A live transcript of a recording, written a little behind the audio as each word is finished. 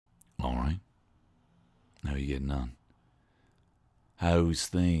all right? How are you getting on? How's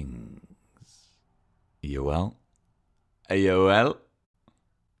things? You well? Are you well?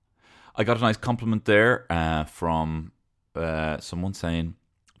 I got a nice compliment there from someone saying,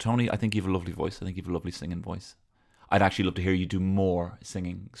 Tony, I think you have a lovely voice. I think you have a lovely singing voice. I'd actually love to hear you do more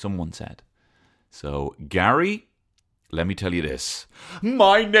singing, someone said. So, Gary, let me tell you this.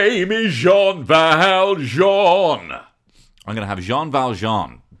 My name is Jean Valjean. I'm going to have Jean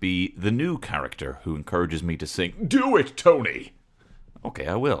Valjean be the new character who encourages me to sing. Do it, Tony. Okay,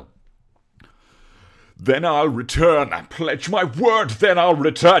 I will. Then I'll return. I pledge my word, then I'll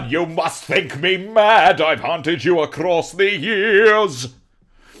return. You must think me mad. I've hunted you across the years.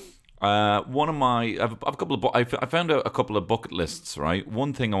 I found out a couple of bucket lists, right?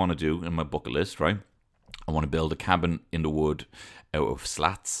 One thing I want to do in my bucket list, right? I want to build a cabin in the wood out of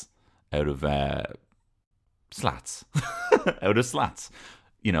slats. Out of slats. Out of slats.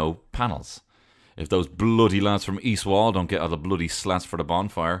 You know, panels. If those bloody lads from East Wall don't get all the bloody slats for the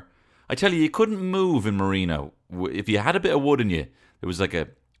bonfire. I tell you couldn't move in Marino. If you had a bit of wood in you, there was like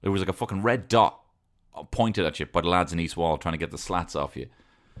a fucking red dot pointed at you by the lads in East Wall trying to get the slats off you.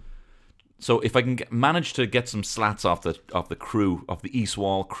 So if I can manage to get some slats off the crew, of the East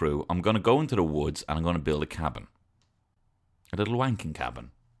Wall crew, I'm going to go into the woods and I'm going to build a cabin. A little wanking cabin.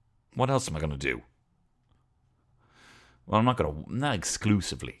 What else am I going to do? Well, not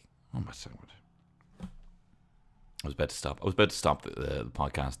exclusively. What am I saying? I was about to stop the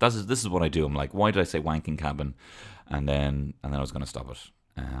podcast. This is what I do. I'm like, why did I say wanking cabin? And then I was going to stop it.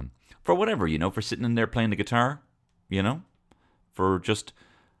 For whatever, for sitting in there playing the guitar, for just...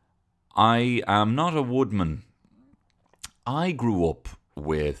 I am not a woodman. I grew up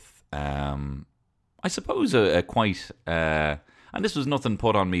with, I suppose, a quite... and this was nothing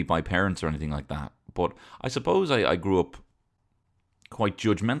put on me by parents or anything like that, but I suppose I grew up quite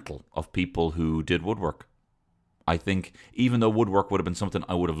judgmental of people who did woodwork. I think even though woodwork would have been something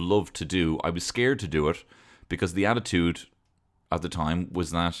I would have loved to do, I was scared to do it because the attitude at the time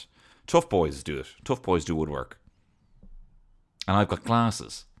was that tough boys do it. Tough boys do woodwork. And I've got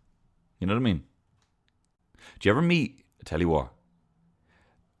glasses. You know what I mean? Do you ever meet, I tell you what,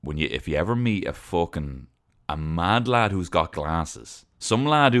 if you ever meet a mad lad who's got glasses, some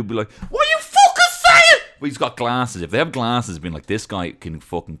lad who'd be like, what are you fucking saying? Well, he's got glasses. If they have glasses, being like, this guy can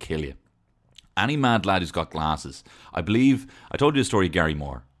fucking kill you. Any mad lad who's got glasses. I believe, I told you the story of Gary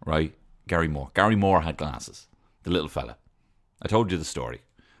Moore, right? Gary Moore had glasses. The little fella. I told you the story.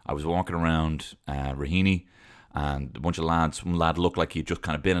 I was walking around Raheny, and a bunch of lads, one lad looked like he'd just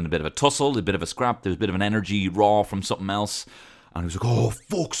kind of been in a bit of a tussle, a bit of a scrap, there was a bit of an energy raw from something else, and he was like, oh,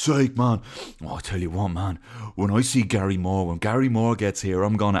 fuck's sake, man. Oh, I tell you what, man, when I see Gary Moore, when Gary Moore gets here,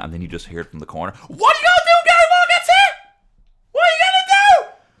 I'm gonna, and then you just hear it from the corner, what are you gonna do, Gary Moore gets here? What are you gonna do?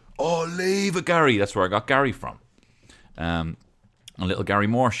 Oh, leave it, Gary. That's where I got Gary from. And little Gary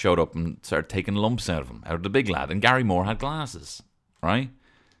Moore showed up and started taking lumps out of him, out of the big lad, and Gary Moore had glasses, right?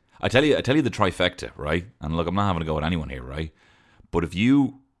 I tell you the trifecta, right? And look, I'm not having a go at anyone here, right? But if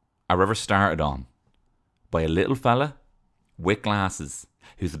you are ever started on by a little fella with glasses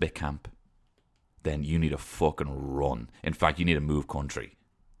who's a bit camp, then you need to fucking run. In fact, you need to move country.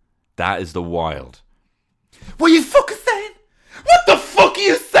 That is the wild. What are you fucking saying? What the fuck are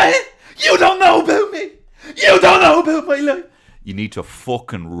you saying? You don't know about me. You don't know about my life. You need to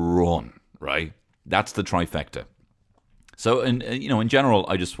fucking run, right? That's the trifecta. So, in general,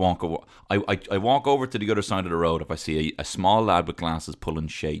 I just walk over. I walk over to the other side of the road. If I see a small lad with glasses pulling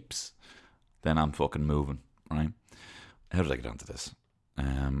shapes, then I'm fucking moving, right? How did I get onto this?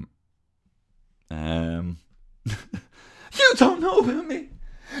 You don't know about me.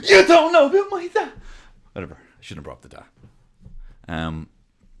 You don't know about my dad. Whatever. I shouldn't have brought the dad.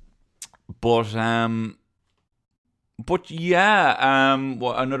 But yeah,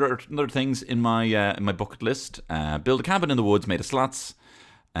 well, another things in my bucket list: build a cabin in the woods made of slats,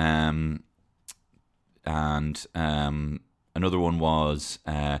 and another one was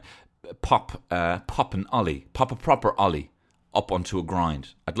pop a proper ollie up onto a grind.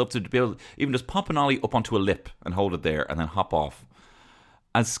 I'd love to be able to even just pop an ollie up onto a lip and hold it there and then hop off.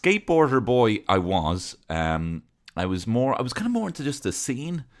 As skateboarder boy, I was kind of more into just the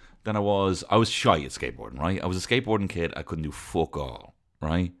scene. Than I was shy at skateboarding, right? I was a skateboarding kid. I couldn't do fuck all,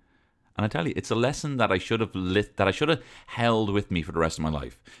 right? And I tell you, it's a lesson that I should have held with me for the rest of my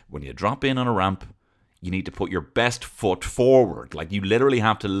life. When you drop in on a ramp, you need to put your best foot forward. Like you literally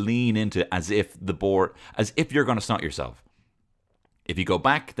have to lean into as if you're going to snot yourself. If you go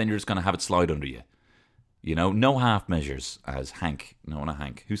back, then you're just going to have it slide under you. No half measures, as Hank. No, not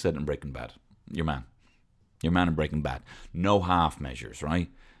Hank. Who said it in Breaking Bad? Your man in Breaking Bad. No half measures, right?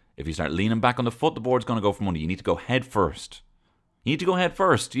 If you start leaning back on the foot, the board's going to go from under. You need to go head first. You need to go head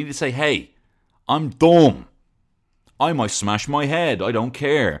first. You need to say, hey, I'm dumb. I might smash my head. I don't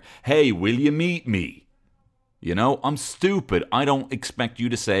care. Hey, will you meet me? You know, I'm stupid. I don't expect you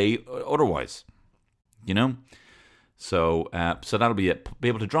to say otherwise. You know? So that'll be it. Be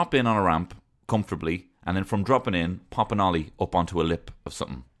able to drop in on a ramp comfortably, and then from dropping in, pop an ollie up onto a lip of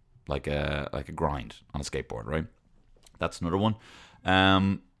something, like a grind on a skateboard, right? That's another one.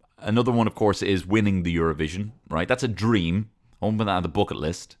 Another one, of course, is winning the Eurovision, right? That's a dream. I won't put that on the bucket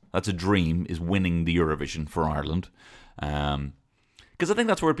list. That's a dream, is winning the Eurovision for Ireland. Because I think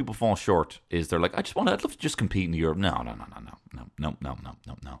that's where people fall short, is they're like, I'd love to just compete in the Europe. No.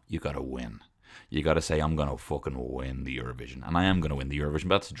 You got to win. You got to say, I'm going to fucking win the Eurovision. And I am going to win the Eurovision,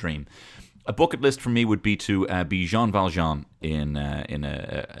 but that's a dream. A bucket list for me would be to be Jean Valjean in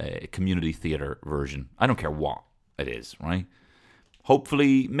a community theatre version. I don't care what it is, right?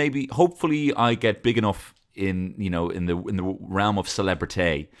 Hopefully I get big enough in the realm of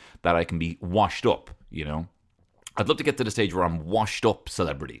celebrity that I can be washed up, you know. I'd love to get to the stage where I'm washed up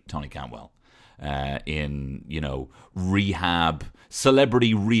celebrity, Tony Cantwell, in, you know, Rehab,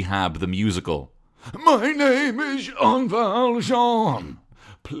 Celebrity Rehab, the musical. My name is Jean Valjean.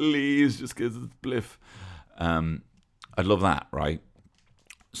 Please, just give us a bliff. I'd love that, right?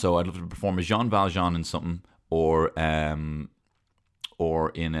 So I'd love to perform as Jean Valjean in something, or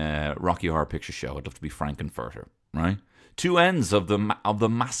in a Rocky Horror Picture Show. I'd love to be Frankenfurter, right? Two ends of the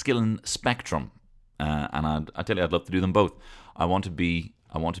masculine spectrum, and I tell you, I'd love to do them both. I want to be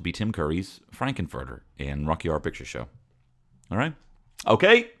Tim Curry's Frankenfurter in Rocky Horror Picture Show. All right,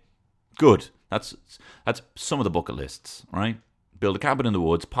 okay, good. That's some of the bucket lists, right? Build a cabin in the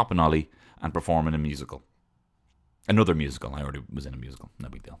woods, pop an ollie, and perform in a musical. Another musical. I already was in a musical. No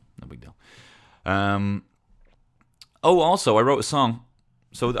big deal. Also, I wrote a song.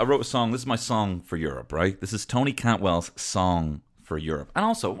 So I wrote a song. This is my song for Europe, right? This is Tony Cantwell's song for Europe. And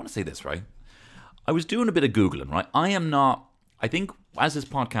also, I want to say this, right? I was doing a bit of Googling, right? I think as this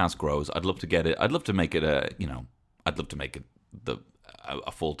podcast grows, I'd love to get it. I'd love to make it a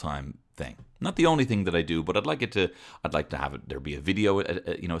full-time thing. Not the only thing that I do, but I'd like to have it, there be a video,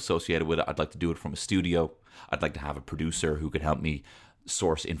 associated with it. I'd like to do it from a studio. I'd like to have a producer who could help me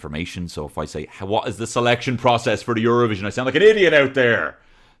source information. So if I say, what is the selection process for the Eurovision? I sound like an idiot out there.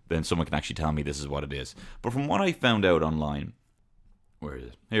 Then someone can actually tell me this is what it is. But from what I found out online, where is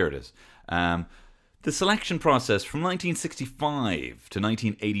it? Here it is. The selection process from 1965 to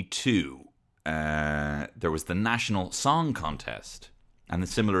 1982, there was the National Song Contest. And then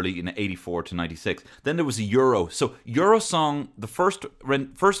similarly in 84 to 96. Then there was a Euro. So Eurosong, the first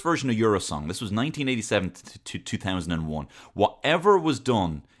version of Eurosong, this was 1987 to 2001. Whatever was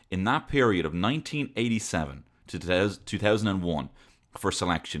done in that period of 1987 to 2001 for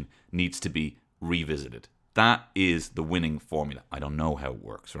selection needs to be revisited. That is the winning formula. I don't know how it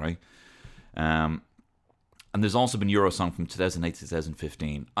works, right? And there's also been Eurosong from 2008 to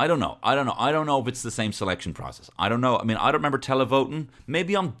 2015. I don't know. I don't know if it's the same selection process. I don't know. I mean, I don't remember televoting.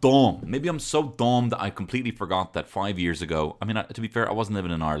 Maybe I'm dumb. Maybe I'm so dumb that I completely forgot that 5 years ago. I mean, to be fair, I wasn't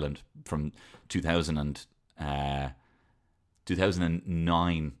living in Ireland from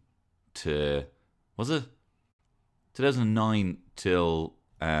 2009 to... Was it? 2009 till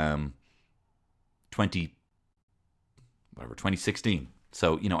 2016.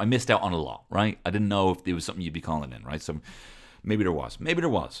 So, you know, I missed out on a lot, right? I didn't know if it was something you'd be calling in, right? So maybe there was.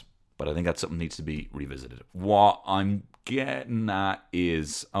 But I think that's something that needs to be revisited. What I'm getting at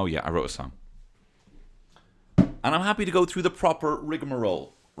is, I wrote a song. And I'm happy to go through the proper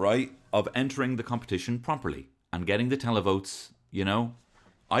rigmarole, right, of entering the competition properly and getting the televotes, you know.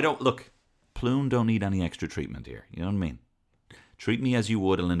 Plume don't need any extra treatment here, you know what I mean? Treat me as you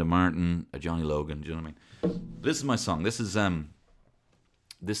would a Linda Martin, a Johnny Logan, do you know what I mean? This is my song.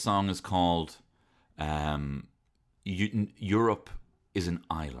 This song is called Europe is an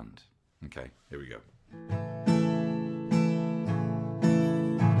Island. Okay, here we go.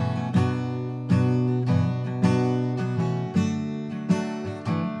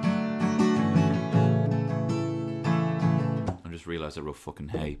 I just realised I wrote fucking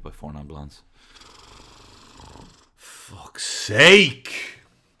Hey by Four Non Blondes. Fuck's sake!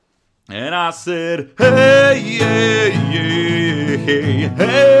 And I said, hey, yeah, yeah, hey,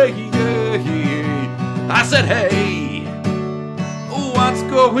 hey, yeah, yeah. I said, hey, what's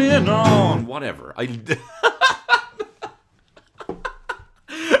going on? Whatever. I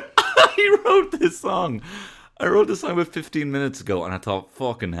wrote this song. I wrote this song about 15 minutes ago, and I thought,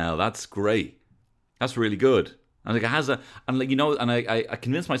 fucking hell, that's great. That's really good. And like it has and like, you know, and I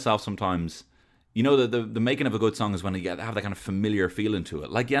convince myself sometimes, You know, the making of a good song is when you have that kind of familiar feeling to it.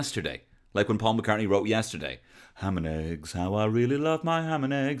 Like Yesterday. Like when Paul McCartney wrote Yesterday. Ham and eggs, how I really love my ham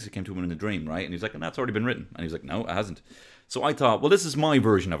and eggs. It came to him in a dream, right? And he's like, and that's already been written. And he's like, no, it hasn't. So I thought, well, this is my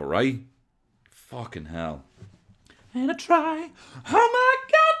version of it, right? Fucking hell. And I try. Oh my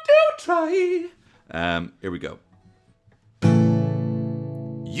God, do try. Here we go.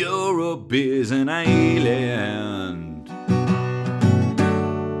 Europe is an island,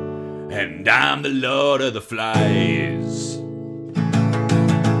 and I'm the Lord of the Flies.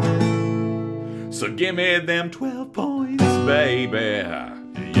 So give me them 12 points, baby. Yeah.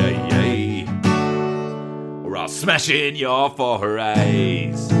 Or I'll smash in your four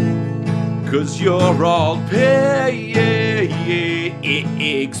eyes. 'Cause you're all pigs.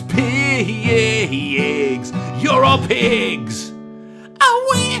 Pigs. You're all pigs.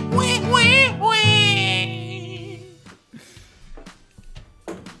 Oh, wee.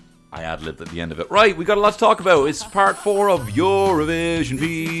 I ad-libbed at the end of it. Right, we got a lot to talk about. It's part 4 of Eurovision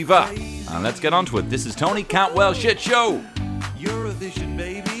Viva. And let's get on to it. This is Tony Cantwell Shit Show. Eurovision,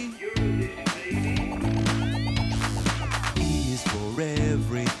 baby. E is for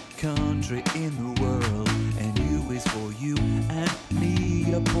every country in the world, and U is for you and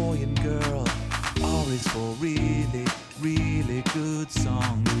me, a boy and girl. R is for really, really good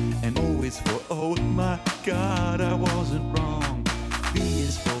song, and O is for oh my God, I wasn't wrong. B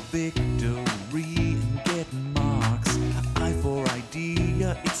is for victory and getting marks. I for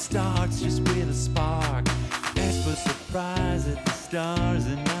idea, it starts just with a spark. S for surprise at the stars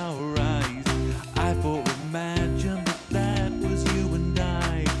in our eyes. I for imagine that was you and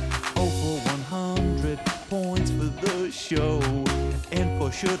I. O for 100 points for the show. And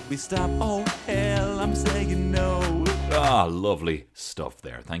for should we stop? Oh hell, I'm saying no. Ah, lovely stuff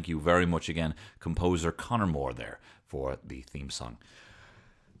there. Thank you very much again, composer Connor Moore there for the theme song.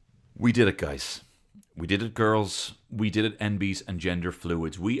 We did it, guys. We did it, girls. We did it, NBs and gender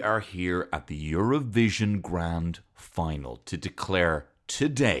fluids. We are here at the Eurovision Grand Final to declare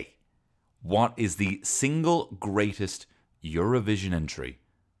today what is the single greatest Eurovision entry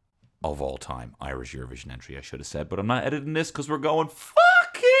of all time. Irish Eurovision entry, I should have said, but I'm not editing this because we're going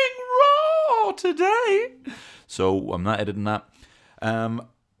fucking raw today. So I'm not editing that.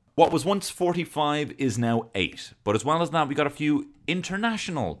 What was once 45 is now 8. But as well as that, we got a few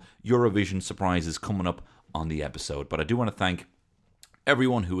international Eurovision surprises coming up on the episode. But I do want to thank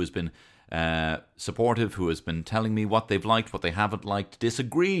everyone who has been supportive, who has been telling me what they've liked, what they haven't liked,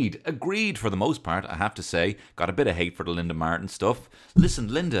 disagreed, agreed for the most part, I have to say. Got a bit of hate for the Linda Martin stuff.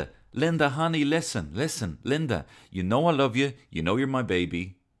 Listen, Linda, honey, listen, Linda. You know I love you. You know you're my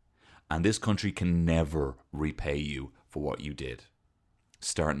baby. And this country can never repay you for what you did.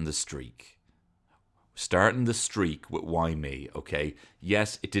 Starting the streak with Why Me, okay?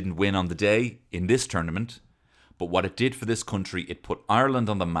 Yes, it didn't win on the day in this tournament, but what it did for this country, it put Ireland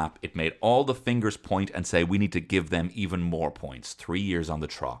on the map. It made all the fingers point and say we need to give them even more points. 3 years on the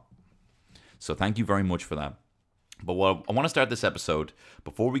trot. So thank you very much for that. But I want to start this episode,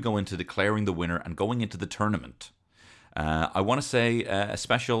 before we go into declaring the winner and going into the tournament, I want to say a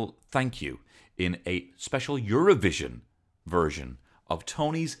special thank you in a special Eurovision version of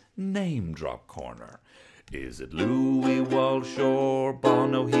Tony's Name Drop Corner. Is it Louis Walsh or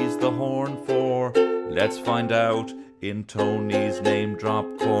Bono he's the horn for? Let's find out in Tony's Name Drop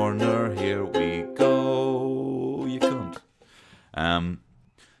Corner. Here we go. You cunt.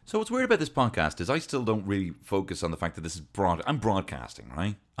 So what's weird about this podcast is I still don't really focus on the fact that this is I'm broadcasting,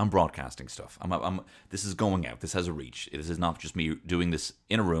 right? I'm broadcasting stuff. This is going out. This has a reach. This is not just me doing this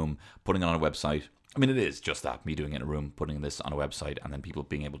in a room, putting it on a website. I mean, it is just that, me doing it in a room, putting this on a website, and then people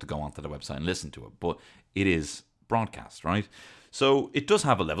being able to go onto the website and listen to it. But it is broadcast, right? So it does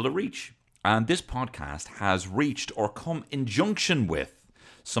have a level of reach. And this podcast has reached or come in junction with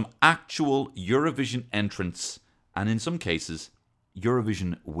some actual Eurovision entrants, and in some cases,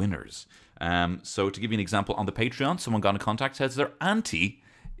 Eurovision winners. So to give you an example, on the Patreon, someone got in contact, says their auntie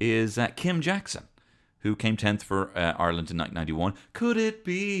is Kim Jackson, who came 10th for Ireland in 1991. Could it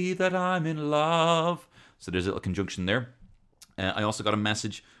be that I'm in love? So there's a little conjunction there. I also got a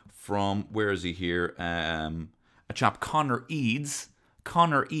message from, where is he here? A chap, Connor Eads.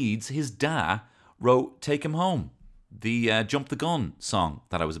 Connor Eads, his dad wrote Take Him Home, the Jump the Gun song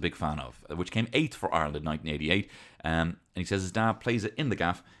that I was a big fan of, which came 8th for Ireland in 1988. And he says his dad plays it in the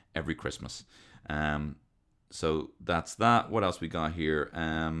gaff every Christmas. So that's that. What else we got here?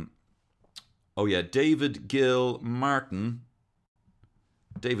 Oh yeah, David Gill Martin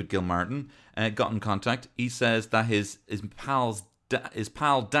got in contact. He says that his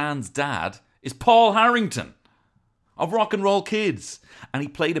pal Dan's dad is Paul Harrington. of Rock and Roll Kids. And he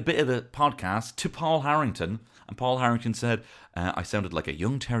played a bit of the podcast to Paul Harrington. And Paul Harrington said, I sounded like a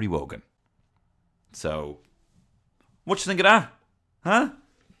young Terry Wogan. So, what you think of that? Huh?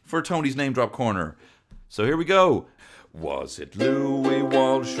 For Tony's Name Drop Corner. So here we go. Was it Louis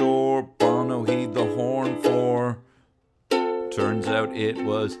Walsh or Bono he'd the horn for? Turns out it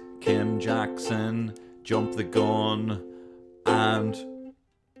was Kim Jackson, Jump the Gun, and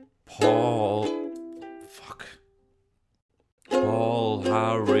Paul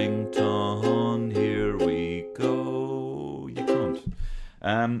Harrington. Here we go. You can't.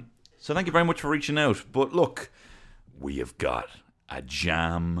 So thank you very much for reaching out. But look, we have got a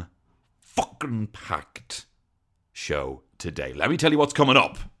jam fucking packed show today. Let me tell you what's coming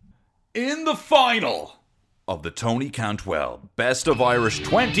up. In the final of the Tony Cantwell Best of Irish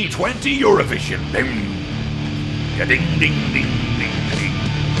 2020 Eurovision. Ding, ding, ding, ding, ding, ding.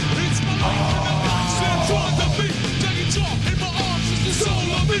 It's my life, stand toward the beat. Take it off in my arms, it's the soul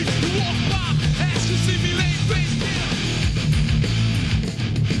of me. You walk by, ask to see me lay face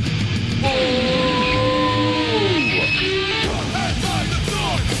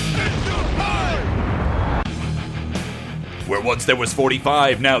Where once there was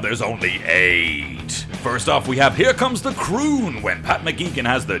 45, now there's only 8. First off, we have Here Comes the Croon, when Pat McGeegan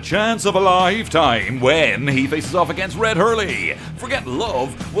has the chance of a lifetime when he faces off against Red Hurley. Forget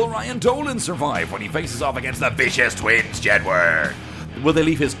Love, will Ryan Dolan survive when he faces off against the vicious twins, Jedward? Will they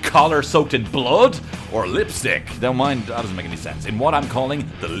leave his collar soaked in blood or lipstick? Don't mind, that doesn't make any sense. In what I'm calling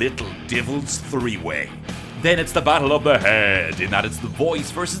the Little Devil's Three-Way. Then it's the battle of the head, in that it's the voice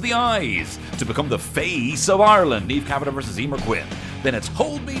versus the eyes, to become the face of Ireland, Niamh Cavanaugh versus Emer Quinn. Then it's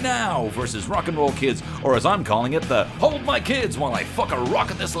Hold Me Now versus Rock and Roll Kids, or as I'm calling it, the Hold My Kids while I fuck a rock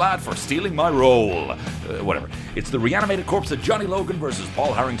at this lad for stealing my role. Whatever. It's the reanimated corpse of Johnny Logan versus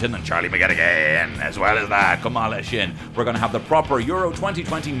Paul Harrington and Charlie McGettigan. As well as that, come on, Leshin, we're going to have the proper Euro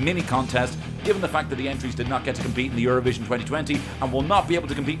 2020 mini contest, given the fact that the entries did not get to compete in the Eurovision 2020 and will not be able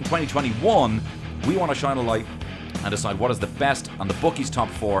to compete in 2021. We want to shine a light and decide what is the best on the bookies' top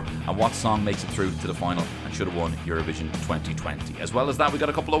 4 and what song makes it through to the final and should have won Eurovision 2020. As well as that, we got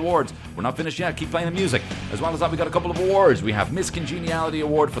a couple of awards. We're not finished yet, keep playing the music. As well as that, we got a couple of awards. We have Miss Congeniality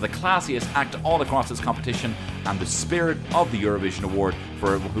Award for the classiest act all across this competition, and the Spirit of the Eurovision Award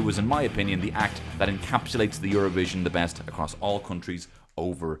for who is, in my opinion, the act that encapsulates the Eurovision the best across all countries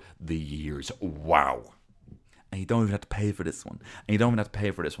over the years. Wow. And you don't even have to pay for this one.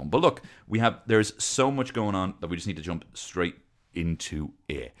 But look, there's so much going on that we just need to jump straight into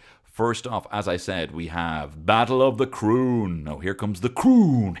it. First off, as I said, we have Battle of the Croon. Now, here comes the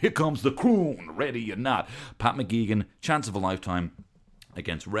Croon. Ready or not. Pat McGeegan, chance of a lifetime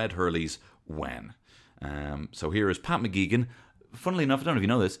against Red Hurley's When. So here is Pat McGeegan. Funnily enough, I don't know if you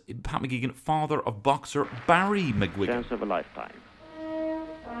know this, Pat McGeegan, father of boxer Barry McGuigan. Chance of a lifetime.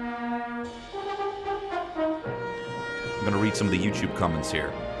 I'm going to read some of the YouTube comments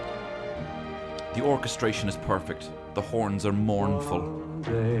here. The orchestration is perfect. The horns are mournful. One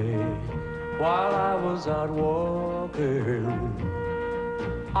day, while I was out walking,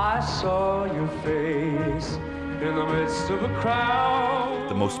 I saw your face in the midst of a crowd.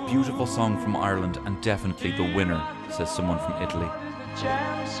 The most beautiful song from Ireland and definitely the winner, says someone from Italy.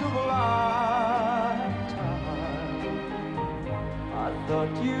 Chance of a lifetime. I thought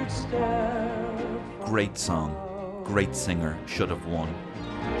you'd stare. Great song. Great singer, should have won.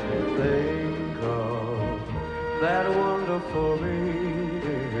 Think of that wonderful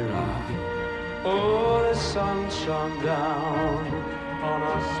evening. Oh, the sun shone down on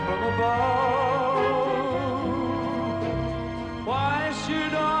us from above. Why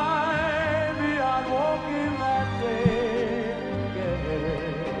should I be out walking that day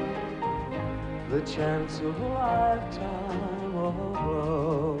again? The chance of a lifetime of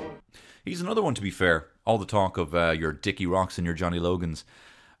love. He's another one, to be fair. All the talk of your Dickie Rocks and your Johnny Logans.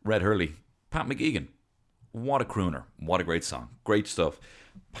 Red Hurley. Pat McGeegan. What a crooner. What a great song. Great stuff.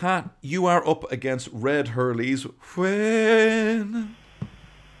 Pat, you are up against Red Hurley's When.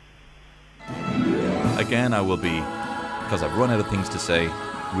 Again, I will be, because I've run out of things to say,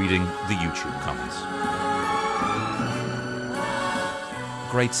 reading the YouTube comments.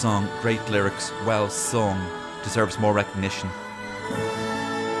 Great song, great lyrics, well sung, deserves more recognition.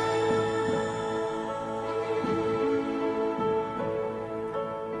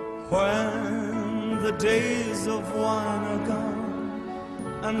 When the days of wine are gone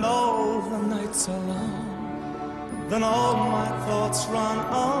and all the nights are long, then all my thoughts run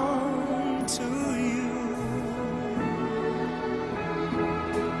on to you.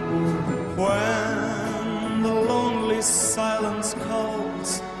 When the lonely silence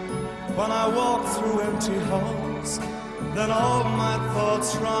calls, when I walk through empty halls, then all my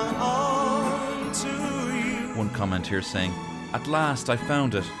thoughts run on to you. One comment here saying, "At last I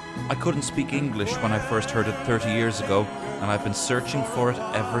found it. I couldn't speak English when I first heard it 30 years ago, and I've been searching for it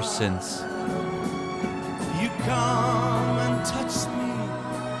ever since." You come and touch me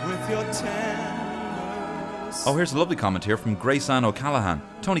with your tender. Oh, here's a lovely comment here from Grace Ann O'Callaghan.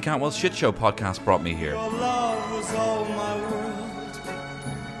 Tony Cantwell's Shit Show podcast brought me here. Your love was all my world,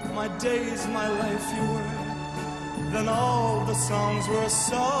 my days, my life you were. Then all the songs were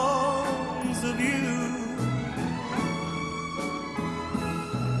songs of you.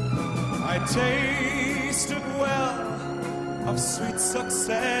 I tasted well of sweet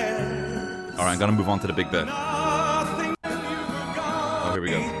success. All right, I'm going to move on to the big bit. Nothing Oh, here we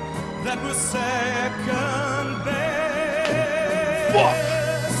go. that was second best. Fuck!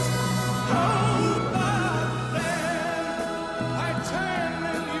 Oh, but then I turned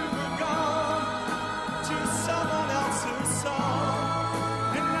and you were gone to someone else's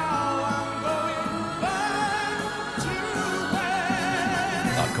song, and now I'm going back to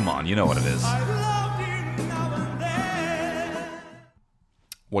where Oh, come on, you know what it is. I loved you now and then.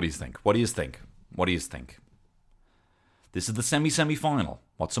 What do you think? What do you think? What do you think? This is the semi-final.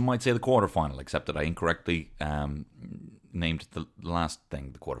 What some might say the quarterfinal, except that I incorrectly named the last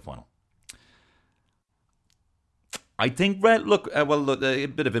thing the quarterfinal. I think Red. Look, a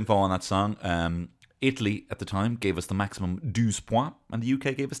bit of info on that song. Italy at the time gave us the maximum 12 points, and the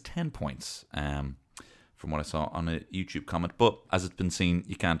UK gave us 10 points. From what I saw on a YouTube comment, but as it's been seen,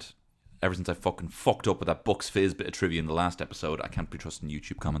 you can't. Ever since I fucking fucked up with that Bucks Fizz bit of trivia in the last episode, I can't be trusting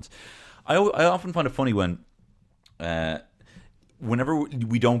YouTube comments. I often find it funny when. Whenever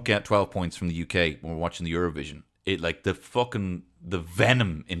we don't get 12 points from the UK when we're watching the Eurovision, it like the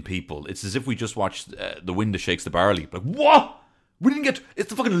venom in people. It's as if we just watched The Wind That Shakes the Barley. Like, what? We didn't get.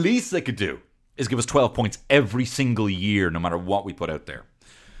 It's the fucking least they could do is give us 12 points every single year, no matter what we put out there.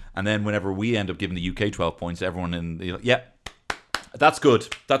 And then whenever we end up giving the UK 12 points, everyone in the yeah, that's good.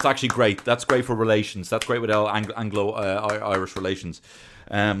 That's actually great. That's great for relations. That's great with Anglo-Irish relations.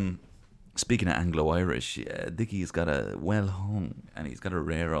 Speaking of Anglo-Irish, Dickie's got a well-hung and he's got a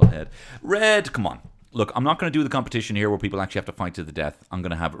rare old head. Red, come on. Look, I'm not going to do the competition here where people actually have to fight to the death. I'm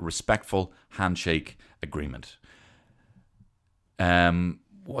going to have a respectful handshake agreement.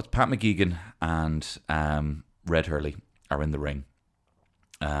 What's Pat McGeegan and Red Hurley are in the ring.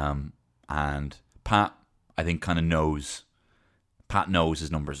 And Pat, I think, kind of knows. Pat knows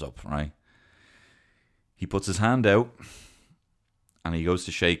his number's up, right? He puts his hand out and he goes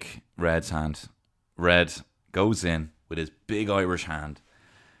to shake Red's hand. Red goes in with his big Irish hand,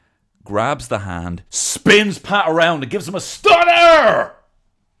 grabs the hand, spins Pat around and gives him a stunner!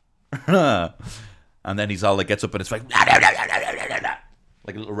 And then he's all like, gets up and it's like a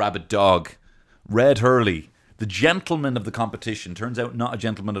little rabid dog. Red Hurley, the gentleman of the competition, turns out not a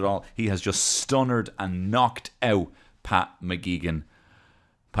gentleman at all. He has just stunnered and knocked out Pat McGeegan.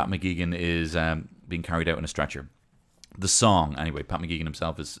 Pat McGeegan is being carried out in a stretcher. The song, anyway, Pat McGeegan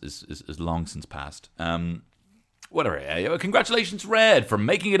himself is long since passed. Whatever. Congratulations, Red, for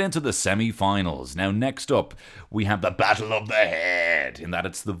making it into the semi-finals. Now, next up, we have the Battle of the Head, in that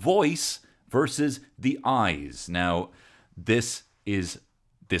it's the voice versus the eyes. Now, this is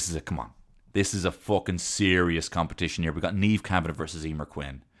a fucking serious competition here. We've got Niamh Kavanagh versus Emer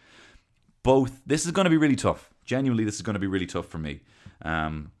Quinn. This is going to be really tough. Genuinely, this is going to be really tough for me.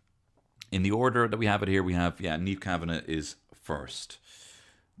 In the order that we have it here, we have, Niamh Kavanagh is first.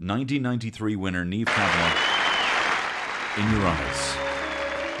 1993 winner, Niamh Kavanagh, In Your Eyes.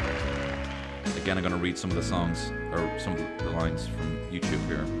 Again, I'm going to read some of the songs, or some of the lines from YouTube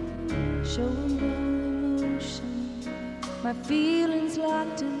here. Showing no emotion, my feelings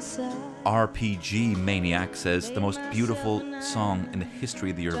locked inside. RPG Maniac says, the most beautiful song in the history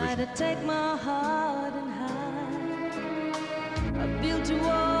of the Try Eurovision. to take my heart and hide. I built you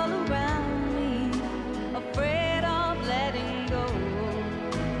all around me, afraid of letting go.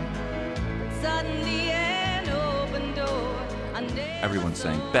 But suddenly an open door. I never Everyone's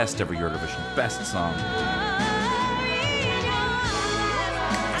saying, best ever Eurovision, best song. I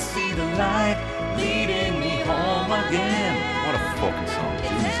See the light leading me home again. What a fucking song,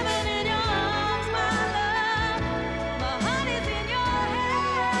 Jesus.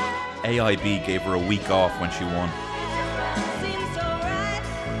 AIB gave her a week off when she won.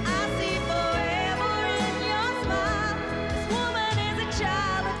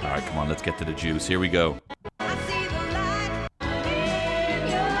 Alright, come on, let's get to the juice. Here we go.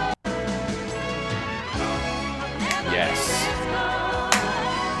 Yes.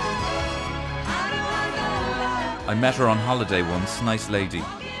 I met her on holiday once, nice lady.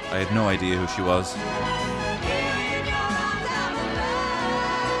 I had no idea who she was.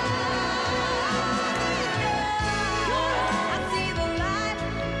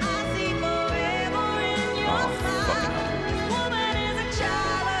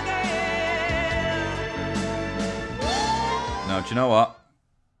 you know what?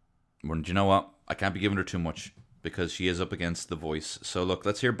 Well, do you know what? I can't be giving her too much because she is up against The Voice. So look,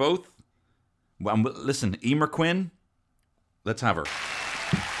 let's hear both. Well, listen, Emer Quinn, let's have her.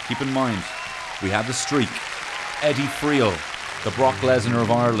 Keep in mind, we had the streak. Eddie Friel, the Brock Lesnar of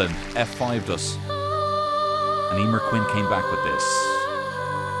Ireland, F5'd us. And Emer Quinn came back with this.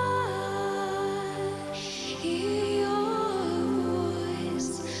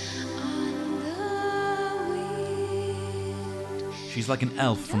 She's like an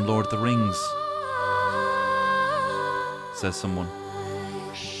elf from Lord of the Rings, says someone.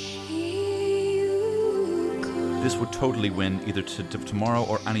 This would totally win either to tomorrow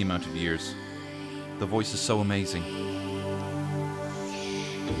or any amount of years. The voice is so amazing.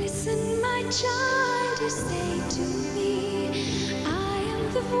 Listen, my child, you say to me, I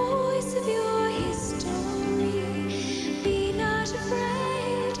am the voice of your history. Be not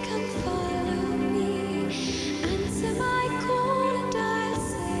afraid, come follow me. Answer my call and I'll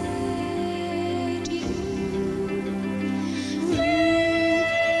say to you.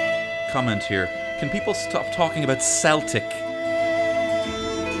 Comment here. Can people stop talking about Celtic?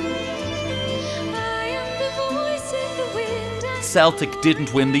 Celtic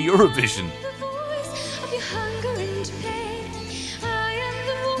didn't win the Eurovision.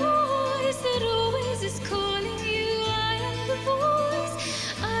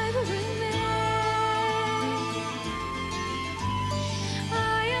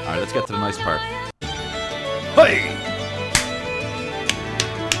 Alright, let's get to the nice part. Hey!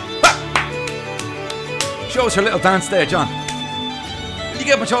 Ha! Show us your little dance there, John. You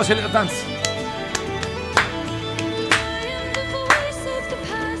get me, show us your little dance.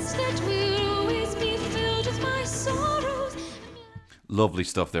 Lovely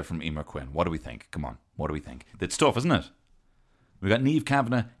stuff there from Emer Quinn. What do we think? Come on, what do we think? It's tough, isn't it? We got Niamh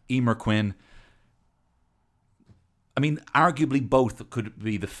Kavanagh, Emer Quinn. I mean, arguably both could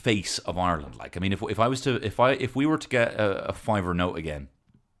be the face of Ireland. Like, I mean, if we were to get a fiver note again,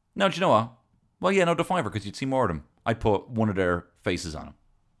 no, do you know what? Well, yeah, no, the fiver because you'd see more of them. I'd put one of their faces on them.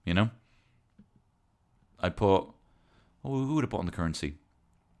 You know, I'd put. Oh, who would I put on the currency?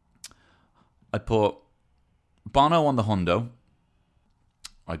 I'd put Bono on the hundo.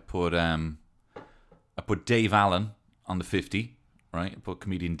 I put Dave Allen on the 50, right? I put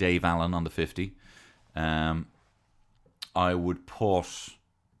comedian Dave Allen on the 50. I would put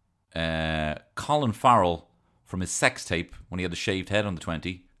Colin Farrell from his sex tape when he had the shaved head on the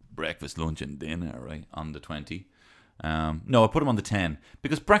 20. Breakfast, lunch and dinner, right? On the 20. No, I put him on the 10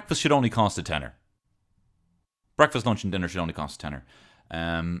 because breakfast should only cost a tenner. Breakfast, lunch and dinner should only cost a tenner.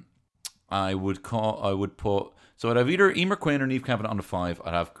 I would put. So I'd have either Emer Quinn or Niamh Kavanagh on the 5.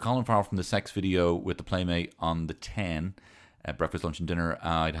 I'd have Colin Farrell from the sex video with the Playmate on the 10. Breakfast, lunch and dinner.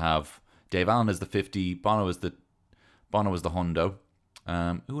 I'd have Dave Allen as the 50. Bono as the hundo.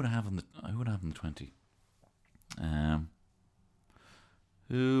 Who would I have on the 20?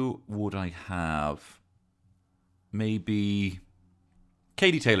 Who would I have? Maybe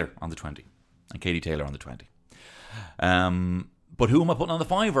Katie Taylor on the 20. And Katie Taylor on the 20. But who am I putting on the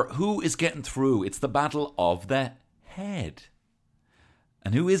fiver? Who is getting through? It's the battle of the head.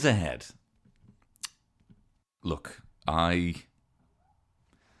 And who is ahead? Look,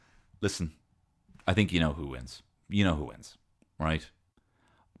 listen, I think you know who wins. You know who wins, right?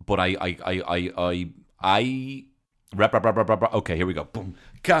 But okay, here we go. Boom,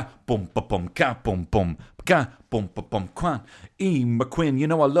 ka, boom, ba, boom, ka, boom, boom, ka, boom, ba, boom, quan. Emer Quinn, you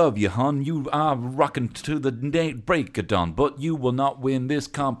know I love you, hon. You are rocking to the break of dawn, but you will not win this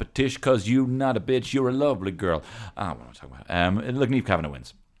competition because you're not a bitch. You're a lovely girl. What am I talking about? Look, Niamh Kavanagh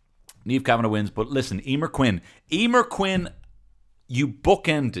wins. Niamh Kavanagh wins, but listen, Emer Quinn, you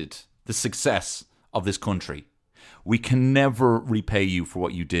bookended the success of this country. We can never repay you for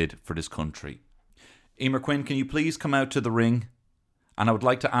what you did for this country. Emer Quinn, can you please come out to the ring? And I would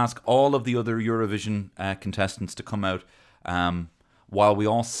like to ask all of the other Eurovision contestants to come out while we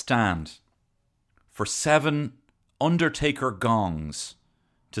all stand for 7 Undertaker gongs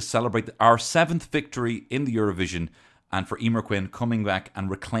to celebrate our 7th victory in the Eurovision and for Emer Quinn coming back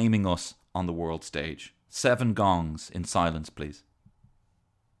and reclaiming us on the world stage. 7 gongs in silence, please.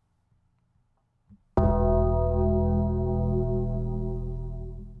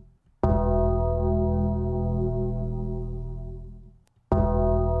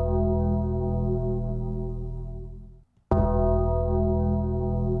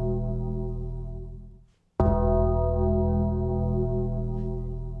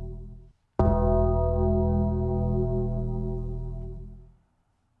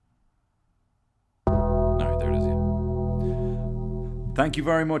 Thank you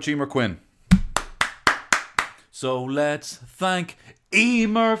very much, Emer Quinn. So let's thank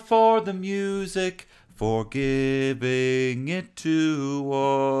Emer for the music, for giving it to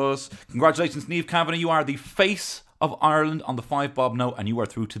us. Congratulations, Niamh Kavanagh. You are the face of Ireland on the 5 bob note, and you are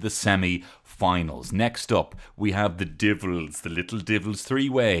through to the semi-finals. Next up, we have the Divils, the Little Divils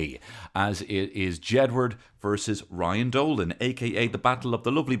three-way, as it is Jedward versus Ryan Dolan, aka the Battle of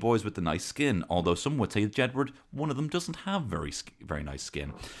the Lovely Boys with the Nice Skin. Although some would say Jedward, one of them doesn't have very nice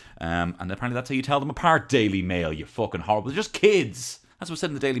skin. And apparently that's how you tell them apart, Daily Mail, you fucking horrible. They're just kids. That's what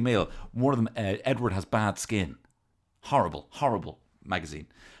said in the Daily Mail. One of them, Edward, has bad skin. Horrible, horrible magazine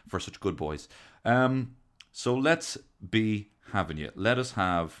for such good boys. So let's be having you. Let us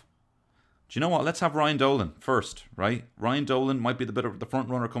have... Do you know what? Let's have Ryan Dolan first, right? Ryan Dolan might be the front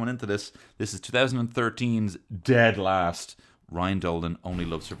runner coming into this. This is 2013's dead last. Ryan Dolan, Only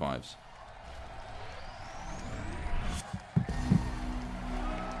Love Survives.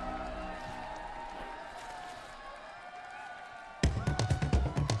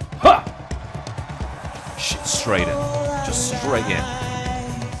 Ha! Shit, straight in. Just straight in.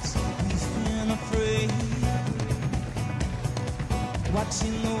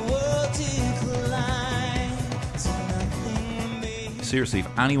 Seriously, if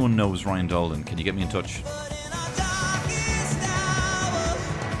anyone knows Ryan Dolan, can you get me in touch?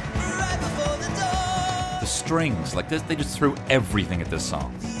 The strings, like this, they just threw everything at this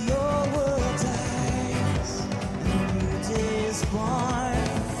song.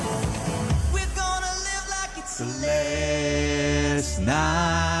 The last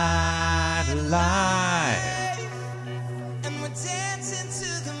night alive.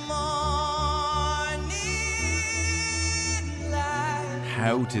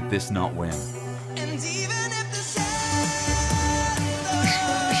 How did this not win? And even if the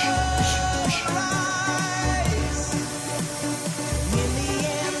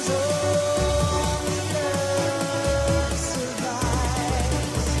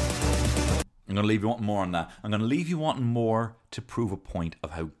I'm going to leave you wanting more on that. I'm going to leave you wanting more to prove a point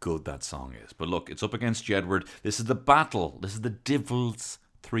of how good that song is. But look, it's up against Jedward. This is the battle. This is the Divils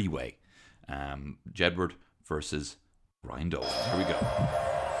three-way. Jedward versus Ryan Dolan. Here we go.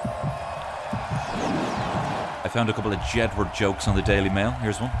 I found a couple of Jedward jokes on the Daily Mail.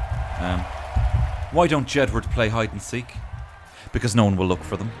 Here's one. Why don't Jedward play hide and seek? Because no one will look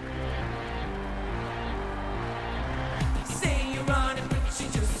for them.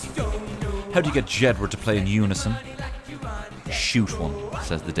 How do you get Jedward to play in unison? Shoot one,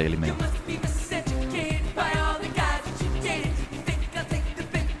 says the Daily Mail.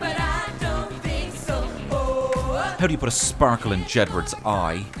 How do you put a sparkle in Jedward's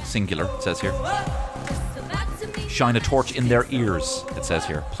eye? Singular, it says here. Shine a torch in their ears, it says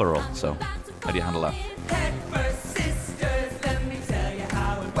here, plural. So, how do you handle that?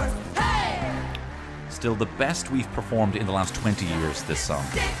 Still the best we've performed in the last 20 years, this song.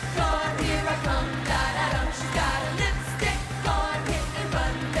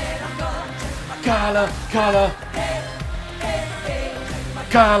 Carla, Carla,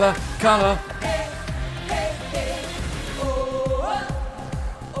 Carla, Carla.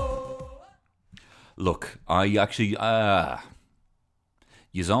 Look, I actually,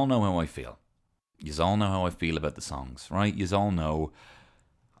 yous all know how I feel. Yous all know how I feel about the songs, right? Yous all know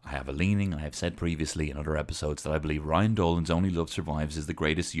I have a leaning, I have said previously in other episodes, that I believe Ryan Dolan's Only Love Survives is the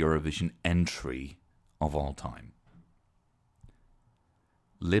greatest Eurovision entry of all time.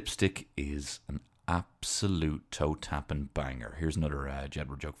 Lipstick is an absolute toe-tapping banger. Here's another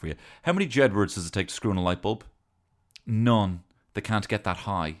Jedward joke for you. How many Jedwards does it take to screw in a light bulb? None. They can't get that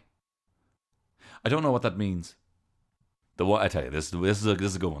high. I don't know what that means. I tell you, this is a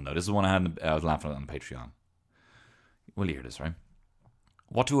good one though. This is one I was laughing at on Patreon. Will you hear this, right?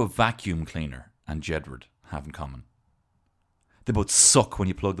 What do a vacuum cleaner and Jedward have in common? They both suck when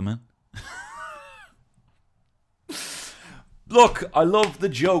you plug them in. Look, I love the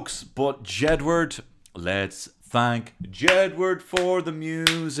jokes, but Jedward, let's thank Jedward for the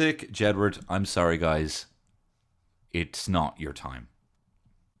music. Jedward, I'm sorry guys. It's not your time.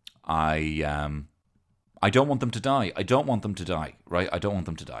 I don't want them to die. I don't want them to die, right? I don't want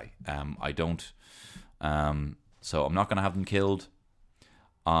them to die. So I'm not going to have them killed.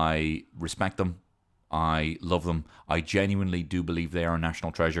 I respect them. I love them. I genuinely do believe they are a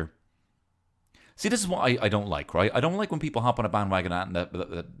national treasure. See, this is what I don't like, right? I don't like when people hop on a bandwagon and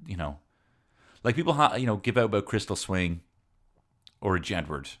that you know, like people give out about Crystal Swing or a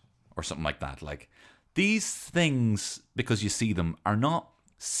Jedward or something like that. Like these things, because you see them, are not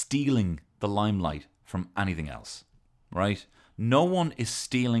stealing the limelight from anything else, right? No one is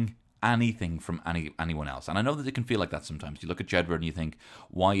stealing anything from anyone else. And I know that it can feel like that sometimes. You look at Jedward and you think,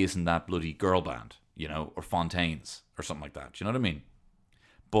 why isn't that bloody girl band, you know, or Fontaines or something like that? Do you know what I mean?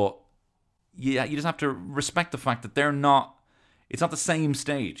 But yeah, you just have to respect the fact that it's not the same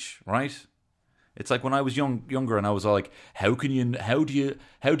stage, right? It's like when I was younger and I was all like, how do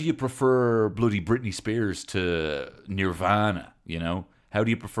you prefer bloody Britney Spears to Nirvana, you know? How do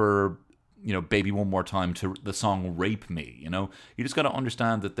you prefer, you know, Baby One More Time to the song Rape Me, you know? You just got to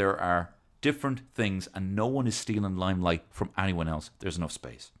understand that there are different things and no one is stealing limelight from anyone else. There's enough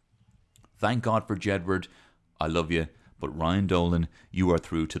space. Thank God for Jedward. I love you. But Ryan Dolan, you are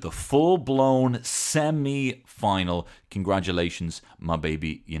through to the full-blown semi-final. Congratulations, my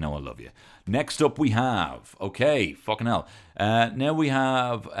baby. You know I love you. Next up we have, now we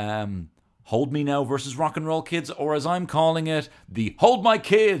have Hold Me Now versus Rock and Roll Kids, or as I'm calling it, the Hold My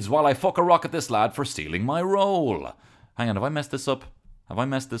Kids while I fuck a rock at this lad for stealing my role. Hang on, have I messed this up?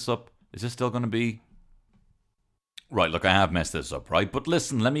 Is this still going to be... Right, look, I have messed this up, right? But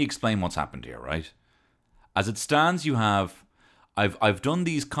listen, let me explain what's happened here, right? As it stands, you have... I've done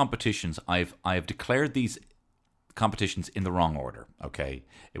these competitions. I've declared these competitions in the wrong order, okay?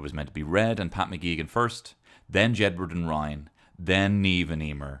 It was meant to be Red and Pat McGeegan first, then Jedward and Ryan, then Niamh and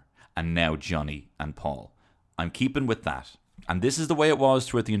Emer, and now Johnny and Paul. I'm keeping with that. And this is the way it was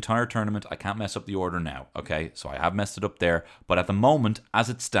throughout the entire tournament. I can't mess up the order now, okay? So I have messed it up there. But at the moment, as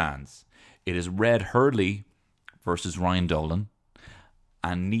it stands, it is Red Hurley versus Ryan Dolan.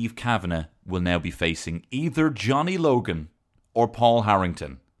 And Niamh Kavanagh will now be facing either Johnny Logan or Paul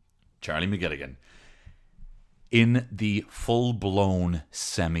Harrington, Charlie McGilligan, in the full-blown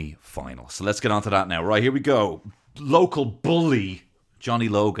semi-final. So let's get on to that now. Right, here we go. Local bully Johnny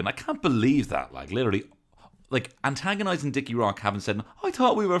Logan. I can't believe that. Like, literally, like, antagonising Dickie Rock, having said, I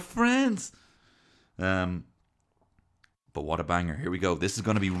thought we were friends. But what a banger. Here we go. This is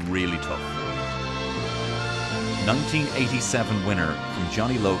going to be really tough. 1987 winner from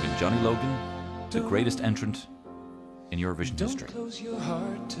Johnny Logan. Johnny Logan, the greatest entrant in Eurovision history. Don't close your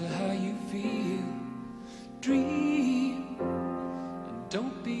heart to how you feel. Dream. And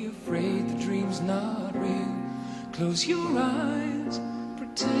don't be afraid the dream's not real. Close your eyes.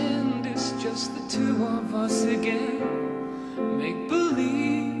 Pretend it's just the two of us again. Make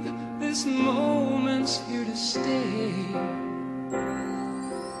believe this moment's here to stay.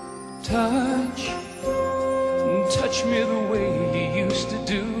 Touch me the way you used to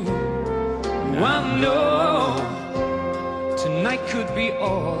do. I know tonight could be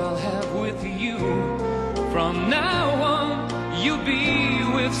all I'll have with you. From now on, you'll be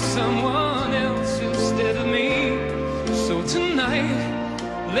with someone else instead of me. So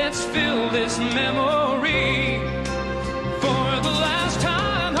tonight, let's fill this memory. For the last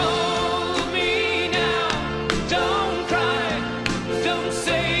time, hold me now. Don't cry, don't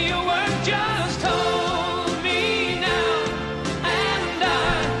say a word, just hold me now. And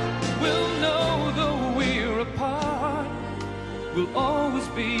I will know though we're apart, we'll always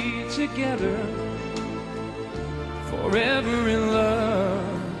be together, forever in love.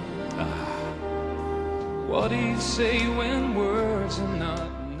 What do you say when words are not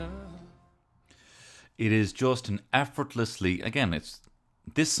enough? It is just an effortlessly... Again, it's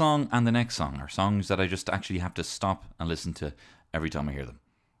this song and the next song are songs that I just actually have to stop and listen to every time I hear them.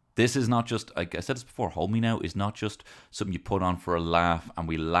 This is not just... Like I said this before, Hold Me Now is not just something you put on for a laugh and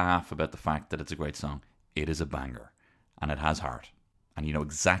we laugh about the fact that it's a great song. It is a banger. And it has heart. And you know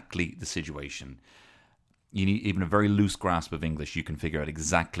exactly the situation. You need even a very loose grasp of English. You can figure out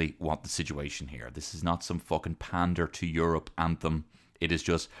exactly what the situation here. This is not some fucking pander to Europe anthem. It is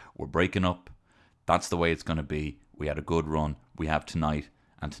just, we're breaking up. That's the way it's going to be. We had a good run. We have tonight.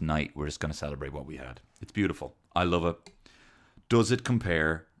 And tonight, we're just going to celebrate what we had. It's beautiful. I love it. Does it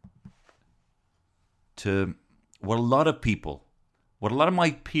compare to what a lot of people, what a lot of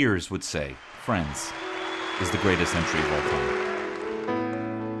my peers would say, Friends, is the greatest entry of all time?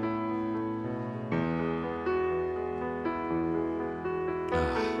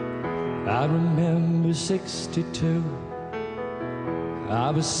 I remember 62. I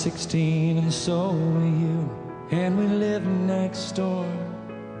was 16 and so were you. And we lived next door.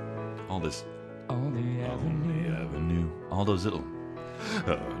 All this. On the avenue. All those little...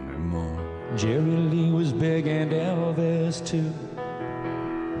 Jerry Lee was big and Elvis too.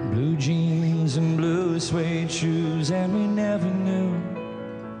 Blue jeans and blue suede shoes. And we never knew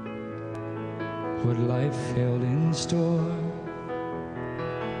what life held in store.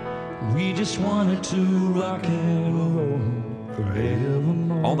 We just wanted to rock and roll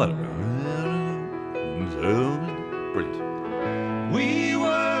forevermore. All that. Brilliant. We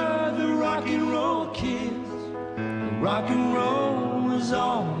were the rock and roll kids. Rock and roll was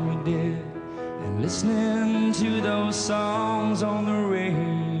all we did, and listening to those songs on the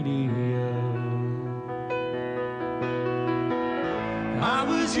radio. I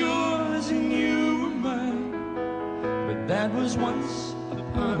was yours and you were mine, but that was once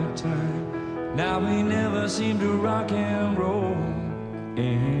upon a time. Now we never seem to rock and roll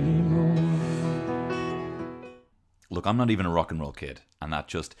anymore. Look, I'm not even a rock and roll kid, and that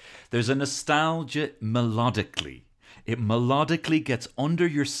just... There's a nostalgia melodically. It melodically gets under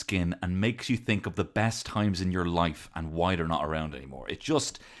your skin and makes you think of the best times in your life and why they're not around anymore. It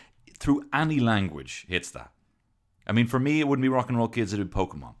just, through any language, hits that. I mean, for me, it wouldn't be rock and roll kids, it'd be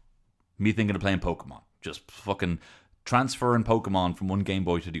Pokemon. Me thinking of playing Pokemon. Just fucking transferring Pokemon from one Game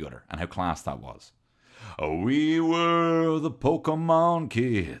Boy to the other, and how class that was. Oh, we were the Pokemon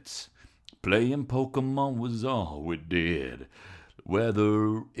kids. Playing Pokemon was all we did.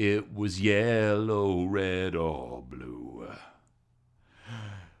 Whether it was yellow, red, or blue.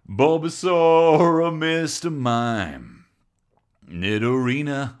 Bulbasaur or Mr. Mime.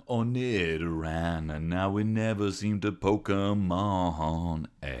 Nidorina or Nidoran. And now we never seem to Pokemon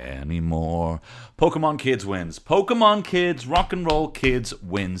anymore. Pokemon Kids wins. Pokemon Kids, rock and roll kids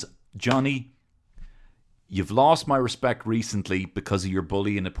wins. Johnny, you've lost my respect recently because of your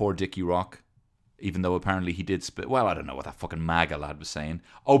bully in the Poor Dickie Rock. Even though apparently he did spit. Well, I don't know what that fucking MAGA lad was saying.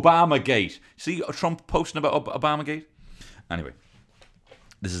 Obamagate. See Trump posting about Obamagate? Anyway,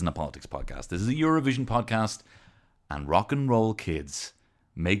 this isn't a politics podcast. This is a Eurovision podcast. And Rock and Roll Kids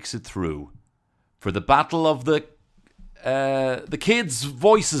makes it through for the battle of the kids'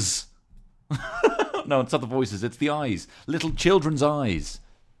 voices. No, it's not the voices. It's the eyes. Little children's eyes.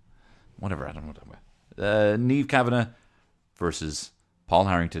 Whatever, I don't know what I'm about. Niamh Kavanagh versus Paul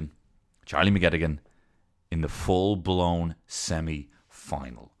Harrington. Charlie McGettigan in the full-blown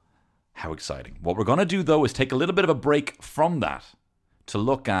semi-final. How exciting. What we're going to do, though, is take a little bit of a break from that to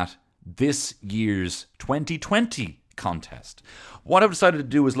look at this year's 2020 contest. What I've decided to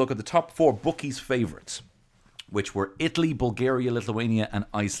do is look at the top 4 bookies' favourites, which were Italy, Bulgaria, Lithuania, and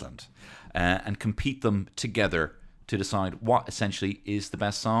Iceland, and compete them together to decide what essentially is the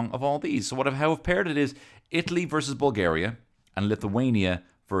best song of all these. So how I've paired it is Italy versus Bulgaria and Lithuania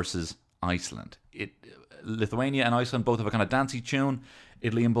versus Iceland. Lithuania and Iceland both have a kind of dancey tune.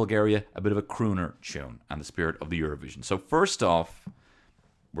 Italy and Bulgaria, a bit of a crooner tune, and the spirit of the Eurovision. So first off,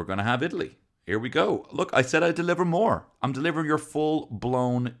 we're going to have Italy. Here we go. Look, I said I'd deliver more. I'm delivering your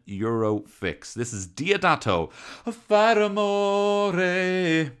full-blown Euro fix. This is Diodato. Fare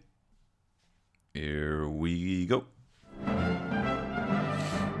amore. Here we go.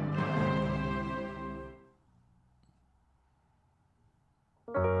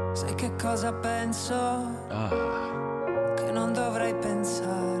 Sai che cosa penso? Che non dovrei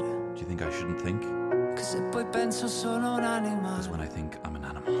pensare. Do you think I shouldn't think? Che se poi penso sono un animale. Because when I think, I'm an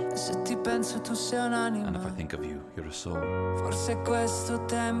animal. E se ti penso tu sei un And if I animale. think of you, you're a soul. Forse questo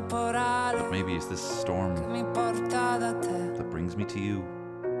temporale But maybe it's this storm che mi porta da te. that brings me to you.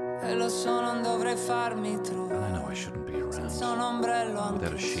 E lo so, non dovrei farmi And I trovare know I shouldn't be senza around un ombrello anche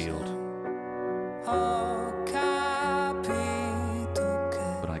without a shield. se ho capito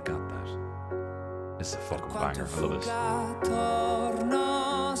che But I got that. This is a fucking quanto banger. I love this. fuga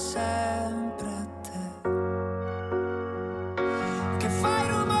torno sempre a te. Che fai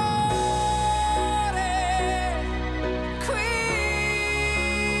rumore qui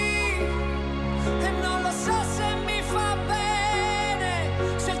e non lo so se mi fa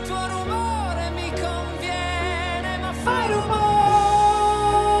bene, se il tuo rumore mi conviene, ma fai rumore,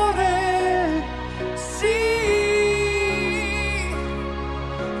 sì,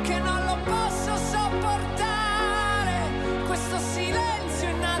 che non lo posso sopportare, questo silenzio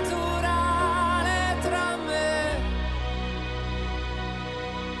innaturale tra me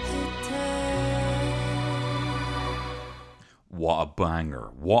e te. What a banger.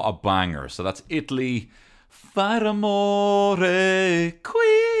 What a banger. So that's Italy. Fare amore qui.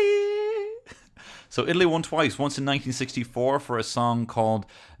 So Italy won twice. Once in 1964 for a song called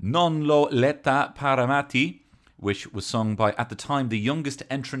Non l'ho letta per amarti, which was sung by, at the time, the youngest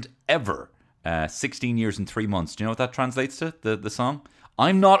entrant ever. 16 years and 3 months. Do you know what that translates to, the song?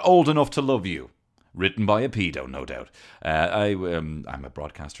 I'm not old enough to love you. Written by a pedo, no doubt. I'm a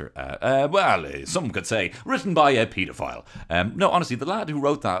broadcaster. Some could say written by a pedophile. No, honestly, the lad who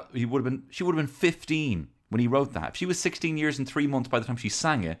wrote that, she would have been 15 when he wrote that. If she was 16 years and 3 months by the time she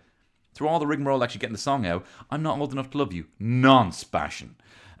sang it, through all the rigmarole actually getting the song out, I'm not old enough to love you. Non-spassion.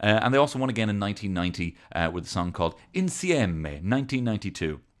 And they also won again in 1990 with a song called Insieme,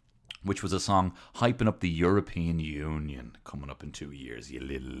 1992. Which was a song hyping up the European Union coming up in 2 years. You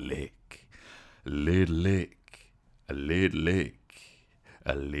little lick, a little lick, a little lick,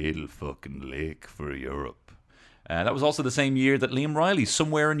 A little fucking lick for Europe. That was also the same year that Liam Riley,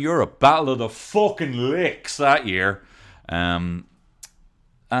 Somewhere in Europe, Battle of the fucking Licks that year.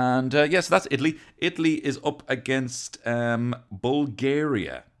 Yes, that's Italy. Italy is up against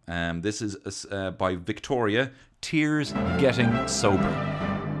Bulgaria. This is by Victoria, Tears Getting Sober.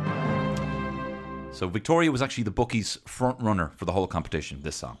 So Victoria was actually the bookies' front runner for the whole competition,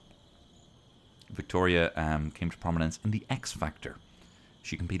 this song. Victoria came to prominence in the X Factor.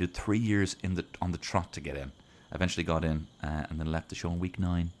 She competed 3 years on the trot to get in. Eventually got in and then left the show in week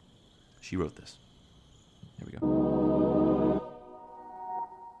 9. She wrote this. Here we go.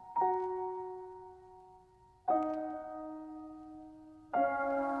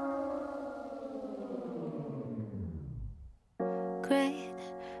 Great,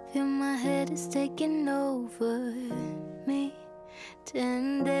 feel my head is taking over me.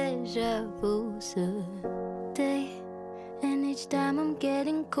 10 deja vu's a day, and each time I'm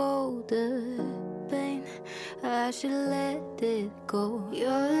getting colder. Pain, I should let it go. Your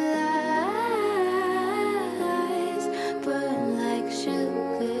lies burn like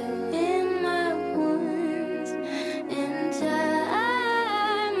sugar in my wounds. In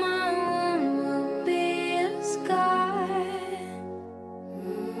time, my wound will be a scar.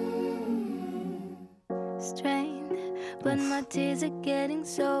 Strained, but my tears are getting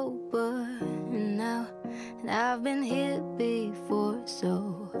sober now, and I've been here before,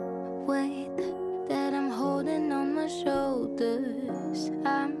 so wait. That I'm holding on my shoulders,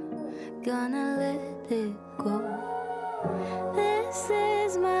 I'm gonna let it go. This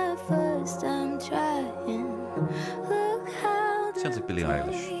is my first time trying. Look how Sounds like Billie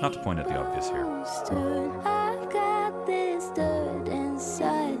Eilish. Not to point out the obvious here. I've got this dirt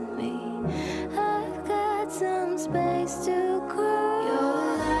inside me. I've got some space to grow. Your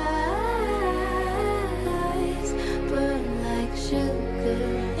lies burn like sugar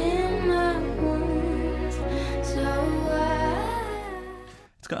in my wounds. So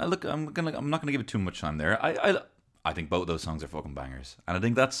I'm not gonna give it too much time there. I think both those songs are fucking bangers,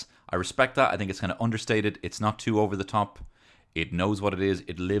 and I respect that. I think it's kind of understated. It's not too over the top. It knows what it is.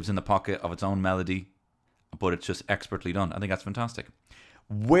 It lives in the pocket of its own melody, but it's just expertly done. I think that's fantastic.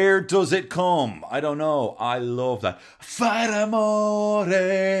 Where does it come? I don't know. I love that. Fare amore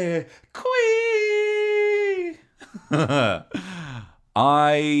qui.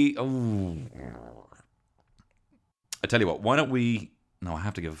 I tell you what. Why don't we? No, I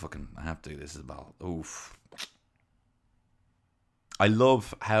have to. This is about. Oof. I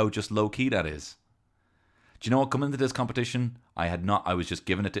love how just low key that is. Do you know what? Coming into this competition, I was just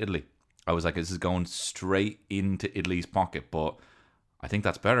giving it to Italy. I was like, this is going straight into Italy's pocket, but I think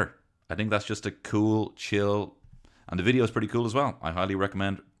that's better. I think that's just a cool, chill, and the video is pretty cool as well. I highly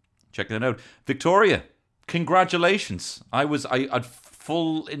recommend checking it out. Victoria, congratulations. I had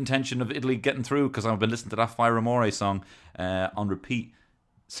full intention of Italy getting through because I've been listening to that Fire Amore song on repeat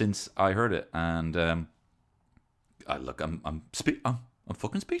since I heard it, and I'm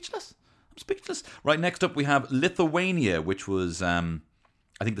fucking speechless. I'm speechless. Right, next up we have Lithuania, which was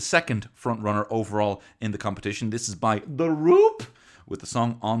I think the second front runner overall in the competition. This is by The Roop with the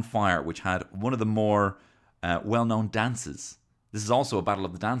song On Fire, which had one of the more well-known dances. This is also a battle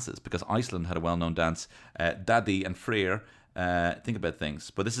of the dances because Iceland had a well-known dance, Daddy and Freyr, Think About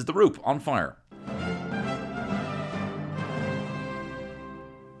Things. But this is The Roop, On Fire.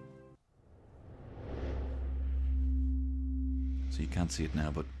 So you can't see it now,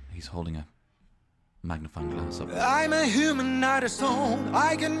 but he's holding a magnifying glass up. I'm a human, not a stone.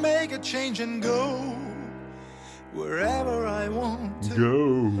 I can make a change and go wherever I want to.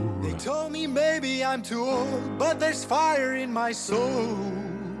 Go. They told me maybe I'm too old, but there's fire in my soul.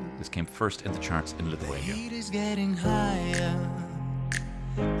 This came first in the charts in The Lithuania. heat is getting higher.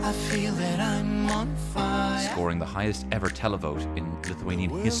 I feel that I'm on fire. Scoring the highest ever televote in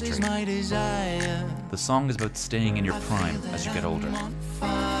Lithuanian World history. is my desire. The song is about staying in your I feel prime that as you get older. I'm on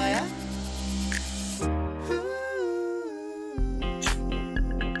fire.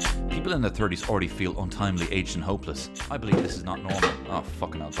 People in their 30s already feel untimely aged and hopeless. I believe this is not normal. Oh,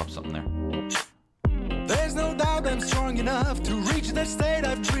 fucking, I'll drop something there. There's no doubt I'm strong enough to reach the state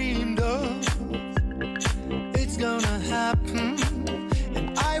I've dreamed of. It's gonna happen,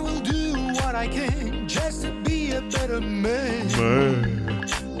 and I will do what I can just to be a better man.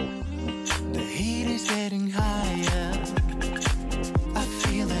 The heat is getting higher. I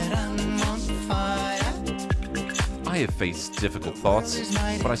feel that I'm on fire. I have faced difficult thoughts,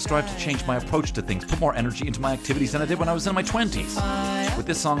 but I strive to change my approach to things, put more energy into my activities than I did when I was in my 20s. With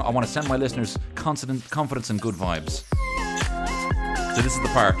this song, I want to send my listeners confidence and good vibes. So this is the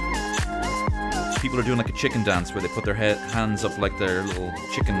part. people are doing like a chicken dance where they put their hands up like their little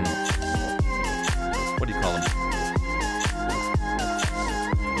chicken. What do you call them?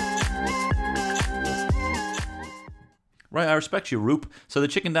 Right, I respect you, Roop. So the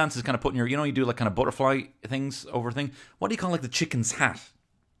chicken dance is kind of putting your, you do like kind of butterfly things over thing. What do you call like the chicken's hat?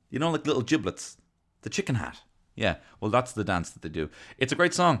 Like little giblets. The chicken hat. Yeah, well, that's the dance that they do. It's a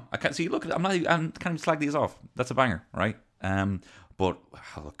great song. I can't see. Look, I can't even slag these off. That's a banger, right? But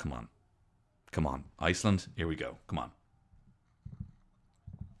come on, Iceland. Here we go. Come on,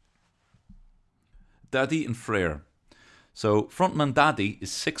 Daddy and Freyr. So frontman Daddy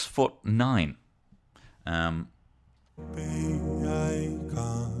is 6'9".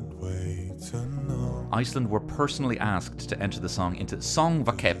 Iceland were personally asked to enter the song into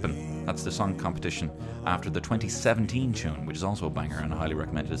Songvakeppnin. That's the song competition after the 2017 tune, which is also a banger and I highly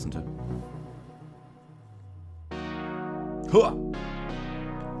recommend you listen to. Huh.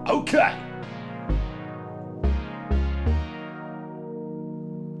 Okay.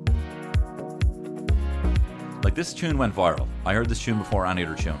 Like, this tune went viral. I heard this tune before any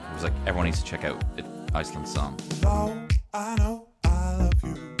other tune. It was like, everyone needs to check out Iceland's song. I know I love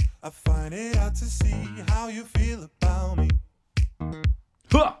you. I find it hard to see how you feel about me.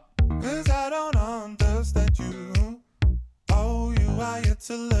 Huh. 'Cause I don't understand you. Oh, you are yet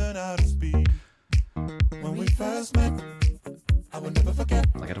to learn how to speak. When we first met, I will never forget.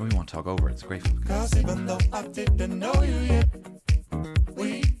 Like, I don't even want to talk over it. It's great. 'Cause even though I didn't know you yet,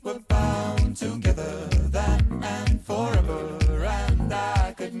 we were bound together then and forever. And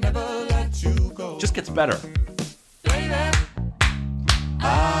I could never let you go. Just gets better. Baby,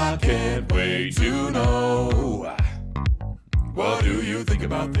 I can't wait to know. What do you think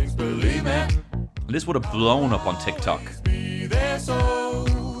about things? Believe me. This would have blown up on TikTok Be there so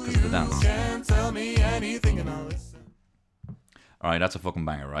because of the dance. you can tell me anything and I'll listen. Alright, that's a fucking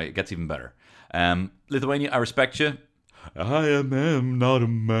banger, right? It gets even better. Lithuania, I respect you. I am not a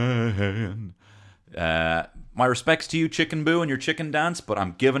man. My respects to you, Chicken Boo, and your chicken dance, but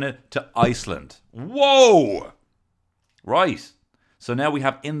I'm giving it to Iceland. Whoa! Right. So now we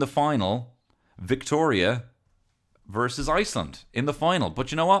have in the final Victoria versus Iceland in the final.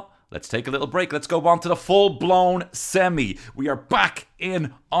 But you know what? Let's take a little break. Let's go on to the full-blown semi. We are back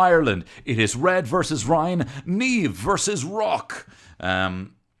in Ireland. It is Red versus Ryan, Niamh versus Rock.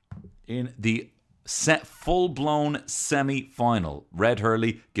 In the full-blown semi-final. Red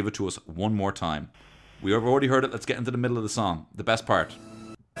Hurley, give it to us one more time. We have already heard it. Let's get into the middle of the song. The best part.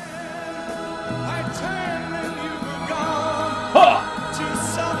 I turned and you were gone Ha! to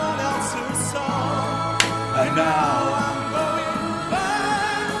someone else's song. And now... I'm going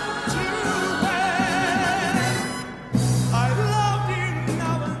back to when I loved you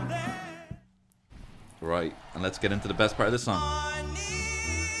now and then. Right, and let's get into the best part of this song. I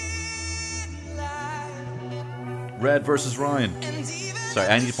need life Red versus Ryan. and even Sorry,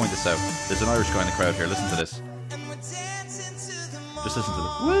 I need to point this out. There's an Irish guy in the crowd here. Listen to this. and we're dancing to the Just listen to the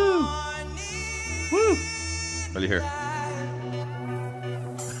woo, woo. Will you hear?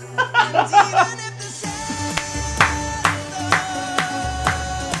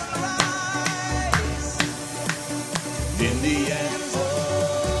 In the end,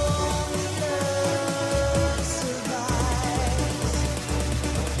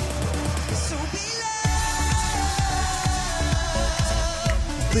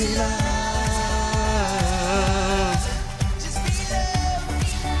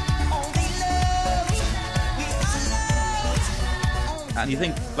 And you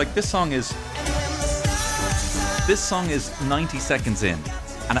think, like, this song is 90 seconds in,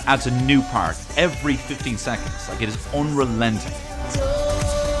 and it adds a new part every 15 seconds. Like, it is unrelenting.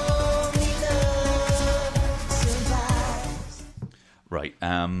 Right,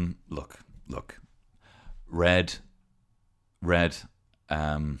 look. Red, what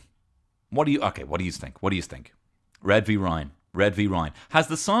do you think? Red v. Ryan. Has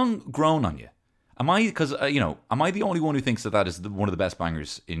the song grown on you? Am I the only one who thinks that is one of the best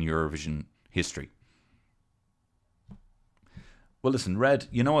bangers in Eurovision history? Well, listen, Red,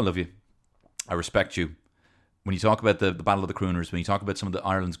 I love you. I respect you. When you talk about the Battle of the Crooners, when you talk about some of the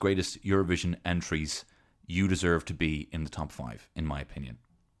Ireland's greatest Eurovision entries, you deserve to be in the top 5, in my opinion.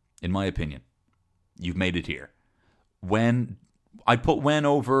 In my opinion. You've made it here. I'd put When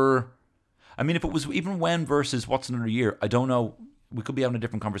over... I mean, if it was even When versus What's Another Year, I don't know. We could be having a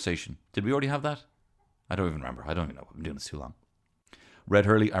different conversation. Did we already have that? I don't even remember. I don't even know. I've been doing this too long. Red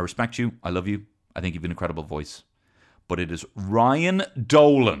Hurley, I respect you. I love you. I think you've an incredible voice. But it is Ryan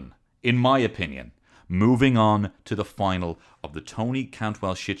Dolan, in my opinion, moving on to the final of the Tony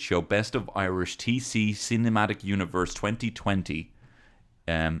Cantwell Shit Show Best of Irish TC Cinematic Universe 2020.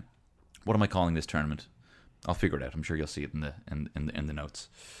 What am I calling this tournament? I'll figure it out. I'm sure you'll see it in the notes.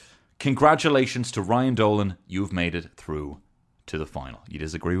 Congratulations to Ryan Dolan. You've made it through to the final. You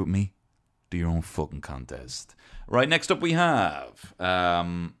disagree with me? Do your own fucking contest. Right, next up we have...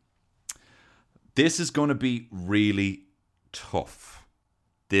 this is going to be really tough.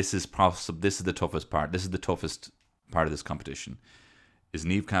 This is the toughest part. This is the toughest part of this competition. Is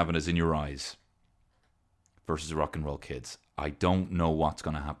Niamh Kavanagh's In Your Eyes versus the Rock and Roll Kids. I don't know what's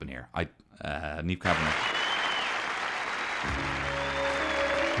going to happen here. Niamh Kavanagh.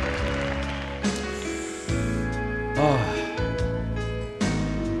 Oh.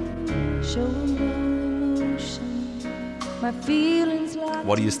 My feelings like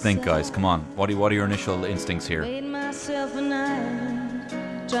What do you think, guys? Come on. What are your initial instincts here? made myself an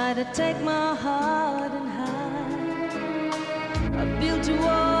island, try to take my heart and hide. I built a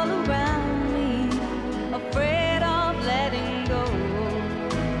wall around me, afraid of letting go.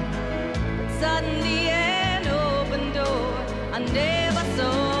 But suddenly an open door I never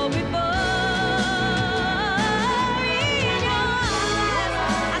saw before. In your eyes,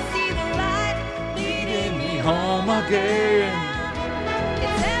 I see the light leading me Home again.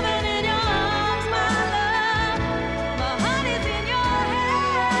 It's heaven in your arms, my love. My heart is in your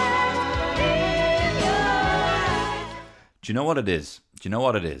hands. In your eyes. Do you know what it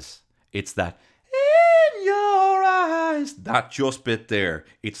is? It's that in your eyes. That just bit there.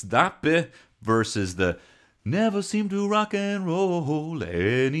 It's that bit versus the never seem to rock and roll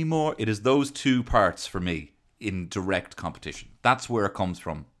anymore. It is those two parts for me in direct competition. That's where it comes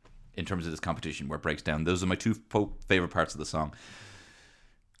from in terms of this competition, where it breaks down. Those are my two favorite parts of the song.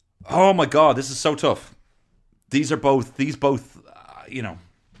 Oh my God, this is so tough. These both, I'm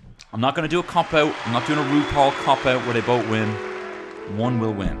not going to do a cop-out. I'm not doing a RuPaul cop-out where they both win. One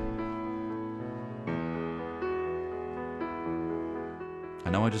will win. I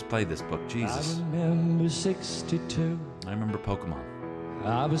know I just played this, but Jesus. I remember 62. I remember Pokemon.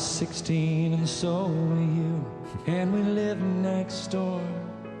 I was 16 and so were you. And we lived next door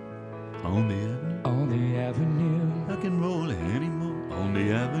On the avenue. on the avenue. Rock and roll anymore. On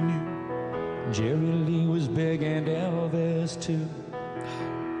the avenue. Jerry Lee was big and Elvis too.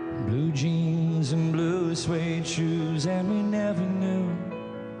 Blue jeans and blue suede shoes, and we never knew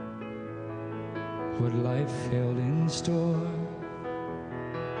what life held in store.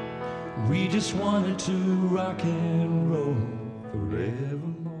 We just wanted to rock and roll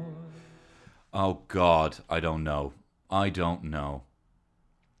forevermore. Oh God, I don't know. Oh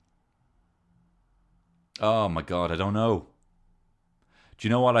my God, I don't know. Do you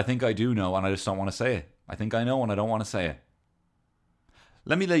know what? I think I do know, and I just don't want to say it. I think I know, and I don't want to say it.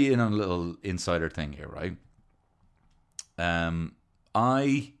 Let me let you in on a little insider thing here, right?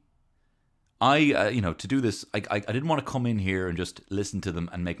 To do this, I didn't want to come in here and just listen to them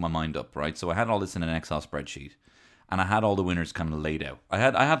and make my mind up, right? So I had all this in an Excel spreadsheet, and I had all the winners kind of laid out.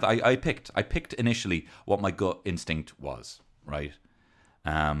 I picked initially what my gut instinct was, right?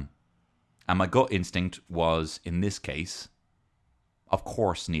 And my gut instinct was, in this case, of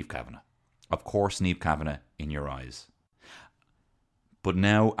course, Niamh Kavanagh. Of course, Niamh Kavanagh, In Your Eyes. But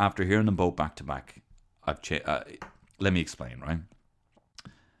now, after hearing them both back to back, let me explain, right?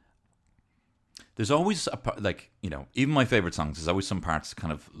 There's always even my favorite songs. There's always some parts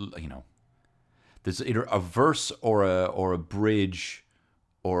kind of, there's either a verse or a bridge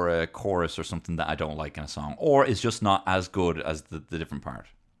or a chorus or something that I don't like in a song, or it's just not as good as the different part.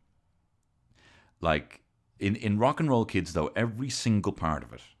 Like in Rock and Roll Kids, though, every single part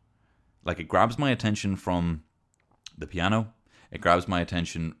of it, like, it grabs my attention from the piano. It grabs my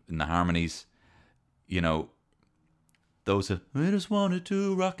attention in the harmonies. Those I just wanted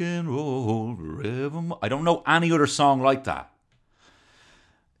to rock and roll forevermore. I don't know any other song like that.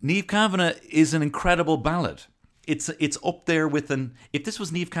 Niamh Kavanagh is an incredible ballad. It's up there with if this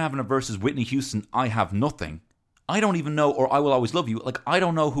was Niamh Kavanagh versus Whitney Houston, I Have Nothing, I don't even know, or I Will Always Love You, like, I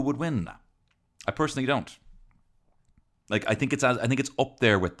don't know who would win that. I personally don't. Like, I think it's up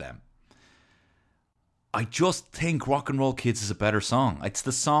there with them. I just think Rock and Roll Kids is a better song. It's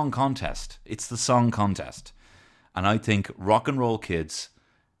the song contest. And I think Rock and Roll Kids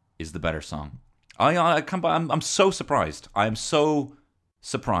is the better song. I'm so surprised. I am so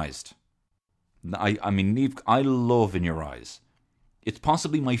surprised. I mean, Niamh, I love In Your Eyes. It's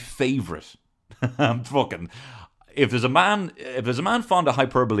possibly my favourite. If there's a man fond of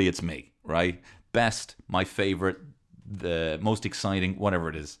hyperbole, it's me, right? Best, my favourite, the most exciting, whatever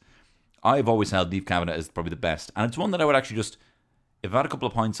it is. I've always held Niamh Kavanagh as probably the best. And it's one that I would actually just, if I had a couple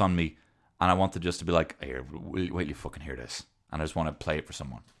of points on me and I wanted just to be like, here, wait till you fucking hear this, and I just want to play it for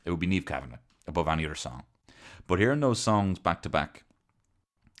someone, it would be Niamh Kavanagh above any other song. But hearing those songs back to back,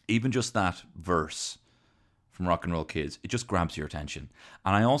 even just that verse from Rock and Roll Kids, it just grabs your attention.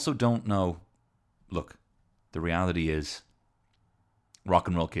 And I also don't know. Look, the reality is, Rock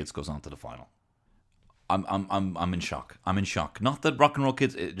and Roll Kids goes on to the final. I'm in shock. I'm in shock. Not that Rock and Roll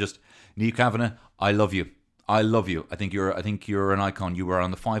Kids, just Niamh Kavanagh. I love you. I love you. I think you're an icon. You were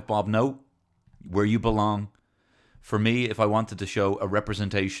on the 5 Bob note, where you belong. For me, if I wanted to show a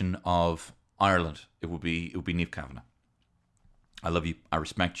representation of Ireland, it would be Niamh Kavanagh. I love you. I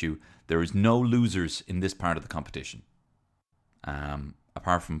respect you. There is no losers in this part of the competition.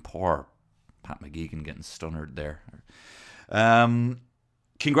 Apart from poor Pat McGeegan getting stunnered there.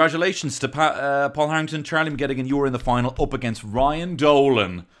 Congratulations to Paul Harrington, Charlie McGettigan. You were in the final up against Ryan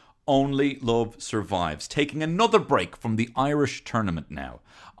Dolan. Only Love Survives. Taking another break from the Irish tournament now.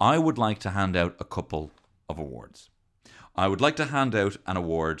 I would like to hand out a couple of awards. I would like to hand out an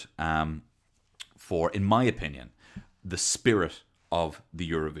award for, in my opinion, the spirit of the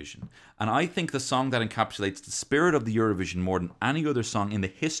Eurovision. And I think the song that encapsulates the spirit of the Eurovision more than any other song in the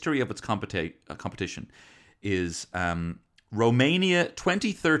history of its competition is Romania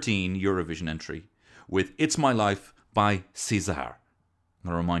 2013 Eurovision entry with It's My Life by Caesar. I'm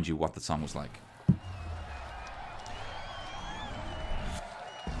going to remind you what the song was like.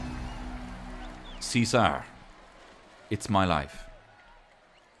 Caesar, It's My Life.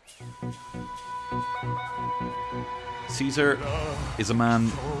 Caesar is a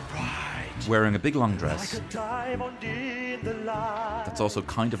man wearing a big long dress that's also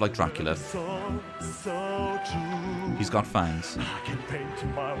kind of like Dracula. He's got fangs.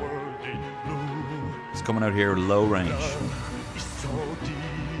 He's coming out here low range.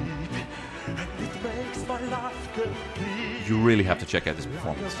 You really have to check out this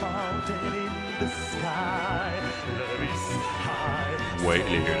performance. Wait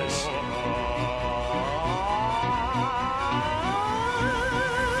till you hear this.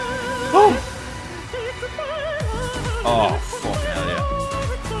 Oh, fucking hell yeah.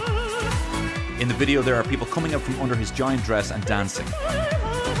 In the video, there are people coming out from under his giant dress and dancing.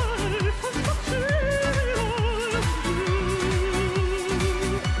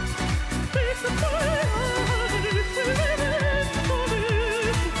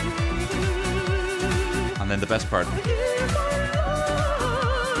 And then the best part.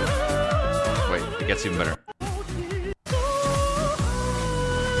 Wait, it gets even better.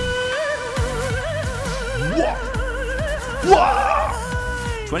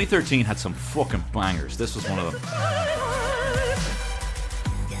 2013 had some fucking bangers. This was one of them.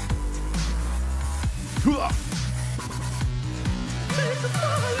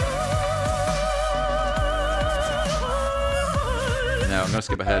 Now I'm going to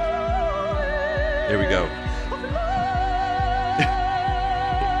skip ahead. Here we go.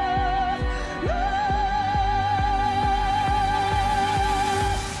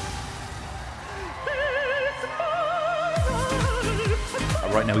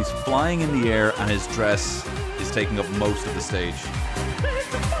 Right now he's flying in the air and his dress is taking up most of the stage.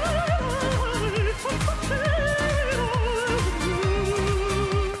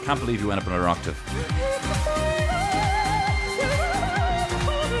 I can't believe you went up another octave.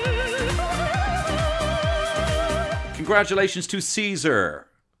 Congratulations to Caesar,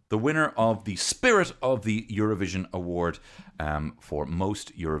 the winner of the Spirit of the Eurovision Award for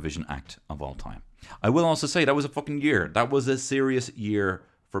Most Eurovision Act of All Time. I will also say that was a fucking year. That was a serious year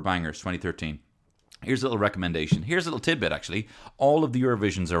for bangers, 2013. Here's a little recommendation. Here's a little tidbit, actually. All of the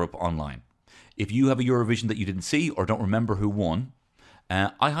Eurovisions are up online. If you have a Eurovision that you didn't see or don't remember who won,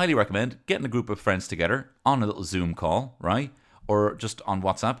 I highly recommend getting a group of friends together on a little Zoom call, right? Or just on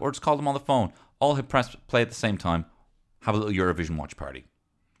WhatsApp, or just call them on the phone. All hit press play at the same time. Have a little Eurovision watch party.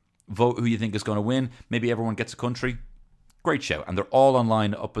 Vote who you think is going to win. Maybe everyone gets a country. Great show. And they're all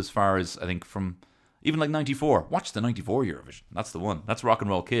online up as far as, I think, from even like 94. Watch the 94 Eurovision. That's the one. That's Rock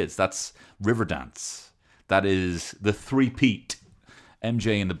and Roll Kids. That's Riverdance. That is the three-peat.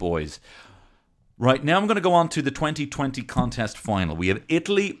 MJ and the boys. Right, now I'm going to go on to the 2020 contest final. We have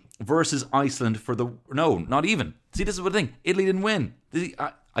Italy versus Iceland for the... No, not even. See, this is the thing. Italy didn't win.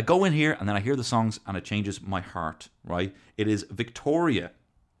 I go in here and then I hear the songs and it changes my heart, right? It is Victoria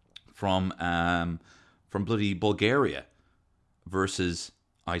from bloody Bulgaria versus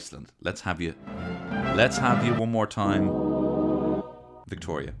Iceland. Let's have you one more time,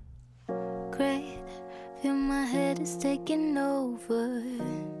 Victoria. Great, feel my head is taking over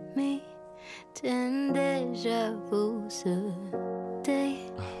me. 10 deja vu's a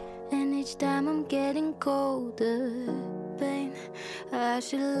day, and each time I'm getting colder. Pain, I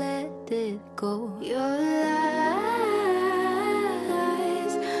should let it go. Your lies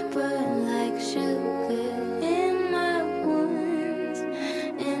burn like sugar in my wounds,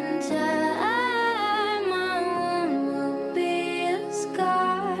 and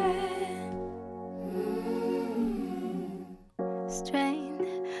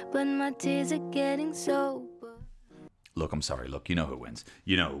my tears are getting sober. Look, I'm sorry. Look, you know who wins.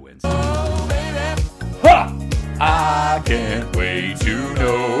 Oh, baby, Ha! I can't wait to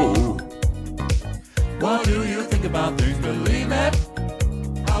know. what do you think about things? Believe me,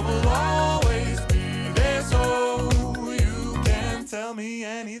 I will always be there, so you can tell me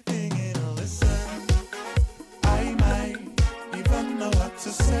anything and I'll listen. I might even know what to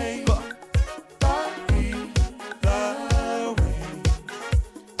say, but either way,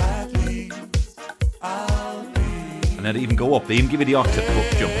 at least I'll be. And then they even go up. They even give you the octave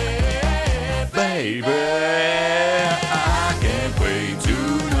up jump. Baby, I can't wait to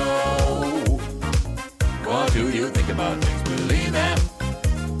know. What do you think about things? Believe me,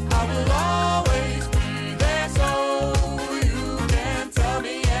 I will always be there, so you can tell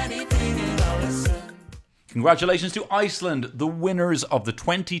me anything and I'll listen. Congratulations to Iceland, the winners of the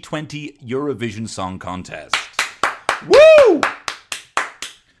 2020 Eurovision Song Contest. Woo!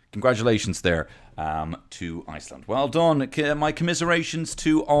 Congratulations there to Iceland. Well done. My commiserations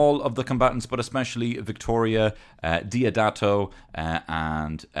to all of the combatants, but especially Victoria, Diodato,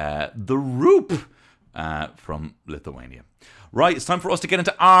 and the Roop from Lithuania. Right, it's time for us to get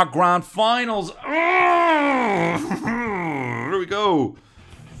into our grand finals. Here we go.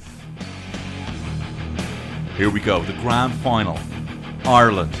 Here we go, the grand final.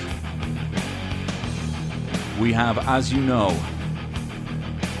 Ireland. We have, as you know,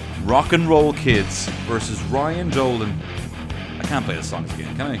 Rock and Roll Kids versus Ryan Dolan. I can't play the songs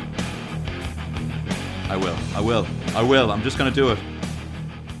again, can I? I will. I'm just going to do it.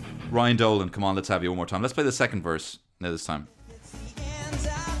 Ryan Dolan, come on, let's have you one more time. Let's play the second verse this time.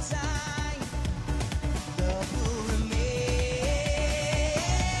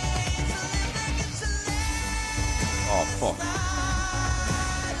 Oh, fuck.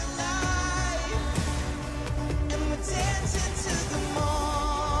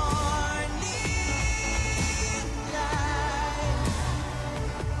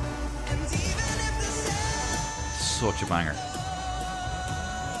 Such a banger.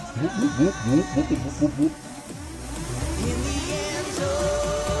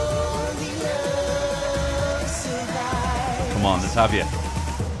 Come on, let's have you.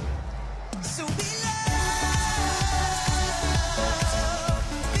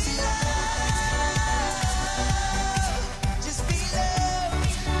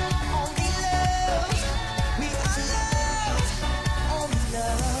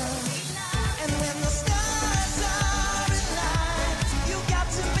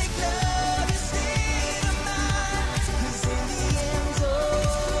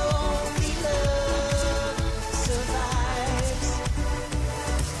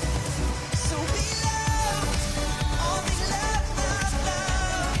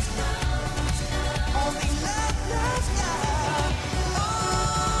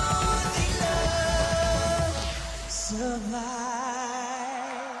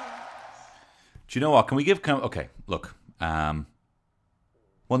 Do you know what? Can we give... Okay, look. Well,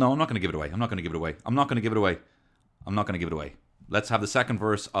 no, I'm not going to give it away. Let's have the second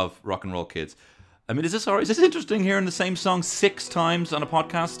verse of Rock and Roll Kids. I mean, is this interesting hearing the same song 6 times on a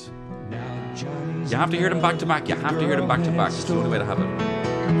podcast? You have to hear them back to back. It's the only way to have it.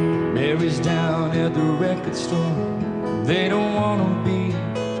 Mary's down at the record store. They don't want to be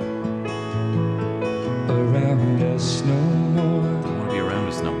around us no more. Don't want to be around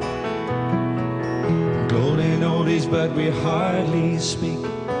us no more. Golden oldies, but we hardly speak.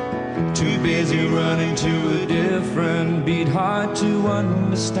 Too busy running to a different beat, hard to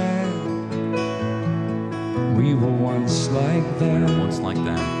understand. We were once like them.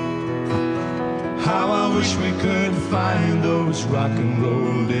 How I wish we could find those rock and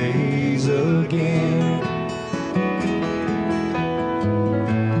roll days again.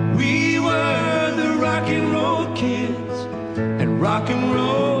 We were the rock and roll kids, and rock and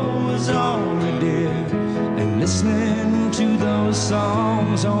roll was all we did. And listening to those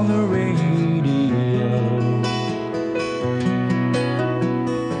songs on the radio,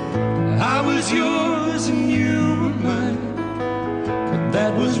 I was yours and you were mine, but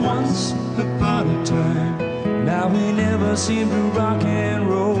that was once upon a time. Now we never seem to rock and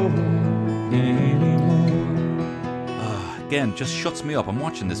roll anymore. Again, just shuts me up. I'm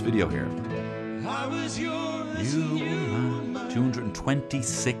watching this video here. I was yours You were mine.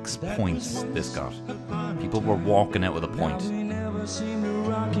 226 points this got. People were walking out with a point. we never seem to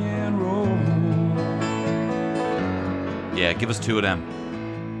rock and roll. Yeah, give us 2 of them.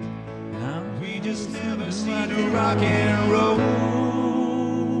 We just never seem to rock and roll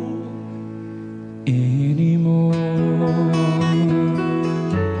anymore.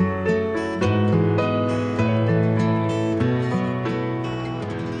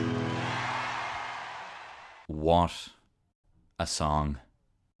 What a song.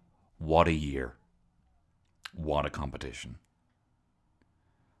 What a year. What a competition.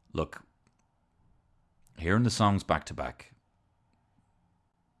 Look, hearing the songs back to back.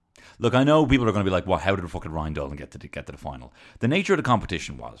 Look, I know people are going to be like, well, how did fucking Ryan Dolan get to the final? The nature of the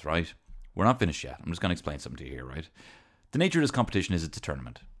competition was, right? We're not finished yet. I'm just going to explain something to you here, right? The nature of this competition is it's a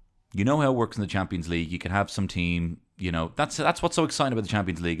tournament. You know how it works in the Champions League. You can have some team, you know, that's what's so exciting about the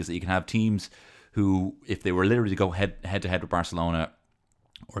Champions League is that you can have teams who, if they were literally to go head to head with Barcelona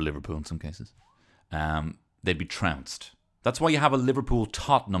or Liverpool in some cases, they'd be trounced. That's why you have a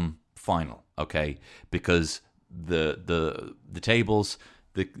Liverpool-Tottenham final, okay? Because the tables,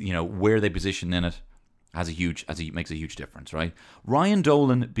 where they position in it makes a huge difference, right? Ryan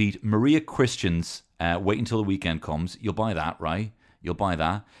Dolan beat Maria Christian's Wait Until the Weekend Comes. You'll buy that, right? You'll buy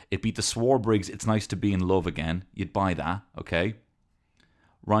that. It beat the Swarbrigs' It's Nice to Be in Love Again. You'd buy that, okay?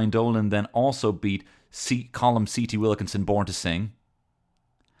 Ryan Dolan then also beat Colm C.T. Wilkinson, Born to Sing.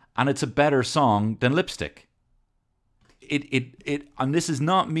 And it's a better song than Lipstick. And this is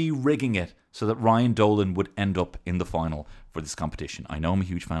not me rigging it so that Ryan Dolan would end up in the final for this competition. I know I'm a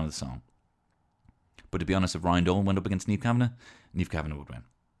huge fan of the song. But to be honest, if Ryan Dolan went up against Niamh Kavanagh would win.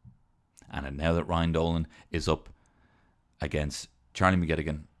 And now that Ryan Dolan is up against Charlie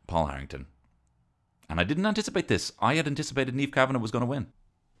McGettigan, Paul Harrington, and I didn't anticipate this. I had anticipated Niamh Kavanagh was going to win.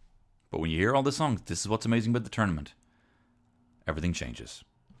 But when you hear all the songs, this is what's amazing about the tournament. Everything changes.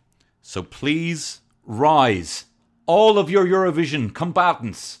 So please rise, all of your Eurovision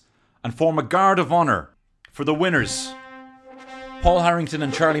combatants, and form a guard of honour for the winners, Paul Harrington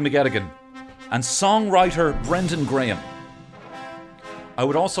and Charlie McGettigan, and songwriter Brendan Graham. I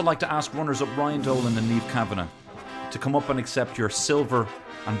would also like to ask runners-up Ryan Dolan and Niamh Kavanagh to come up and accept your silver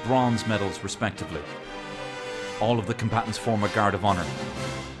and bronze medals respectively. All of the combatants form a guard of honour.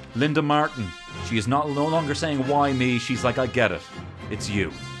 Linda Martin, she is no longer saying why me, she's like, I get it, it's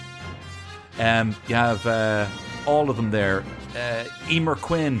you. You have all of them there. Emer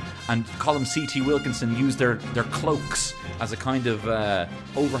Quinn and Colm C.T. Wilkinson use their cloaks as a kind of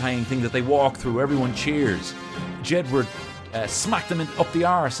overhanging thing that they walk through. Everyone cheers. Jedward smack them up the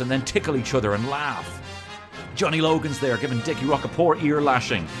arse and then tickle each other and laugh. Johnny Logan's there giving Dickie Rock a poor ear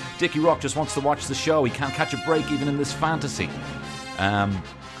lashing. Dickie Rock just wants to watch the show. He can't catch a break even in this fantasy.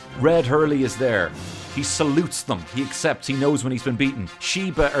 Red Hurley is there. He salutes them. He accepts. He knows when he's been beaten.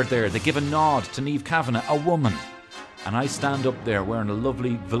 Sheba are there. They give a nod to Niamh Kavanagh, a woman. And I stand up there wearing a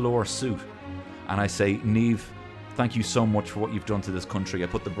lovely velour suit. And I say, Niamh, thank you so much for what you've done to this country. I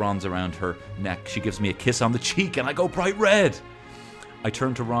put the bronze around her neck. She gives me a kiss on the cheek and I go bright red. I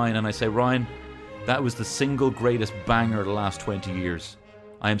turn to Ryan and I say, Ryan, that was the single greatest banger of the last 20 years.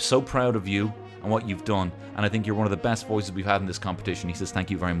 I am so proud of you and what you've done, and I think you're one of the best voices we've had in this competition. He says,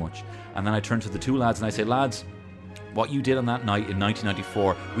 thank you very much. And then I turn to the two lads and I say, lads, what you did on that night in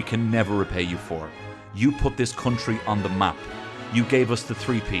 1994, we can never repay you for. You put this country on the map. You gave us the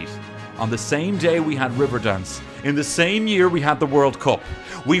three-peat. On the same day we had Riverdance. In the same year we had the World Cup.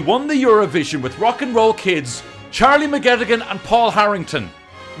 We won the Eurovision with Rock and Roll Kids, Charlie McGettigan and Paul Harrington.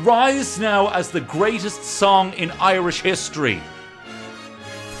 Rise now as the greatest song in Irish history.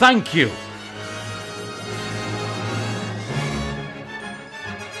 Thank you.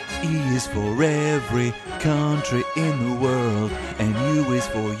 E is for every country in the world, and U is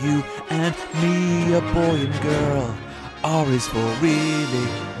for you and me, a boy and girl. R is for really,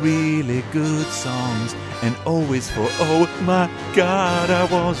 really good songs, and O is for, oh my God, I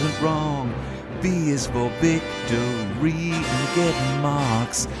wasn't wrong. B is for victory and getting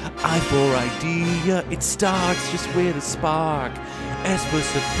marks. I for idea, it starts just with a spark. S for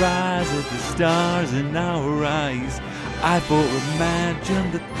surprise at the stars in our eyes. I for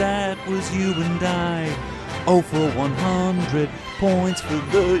imagine that was you and I. O for 100 points for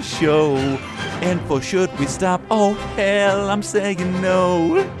the show. N for should we stop? Oh hell, I'm saying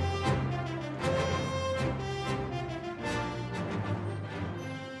no.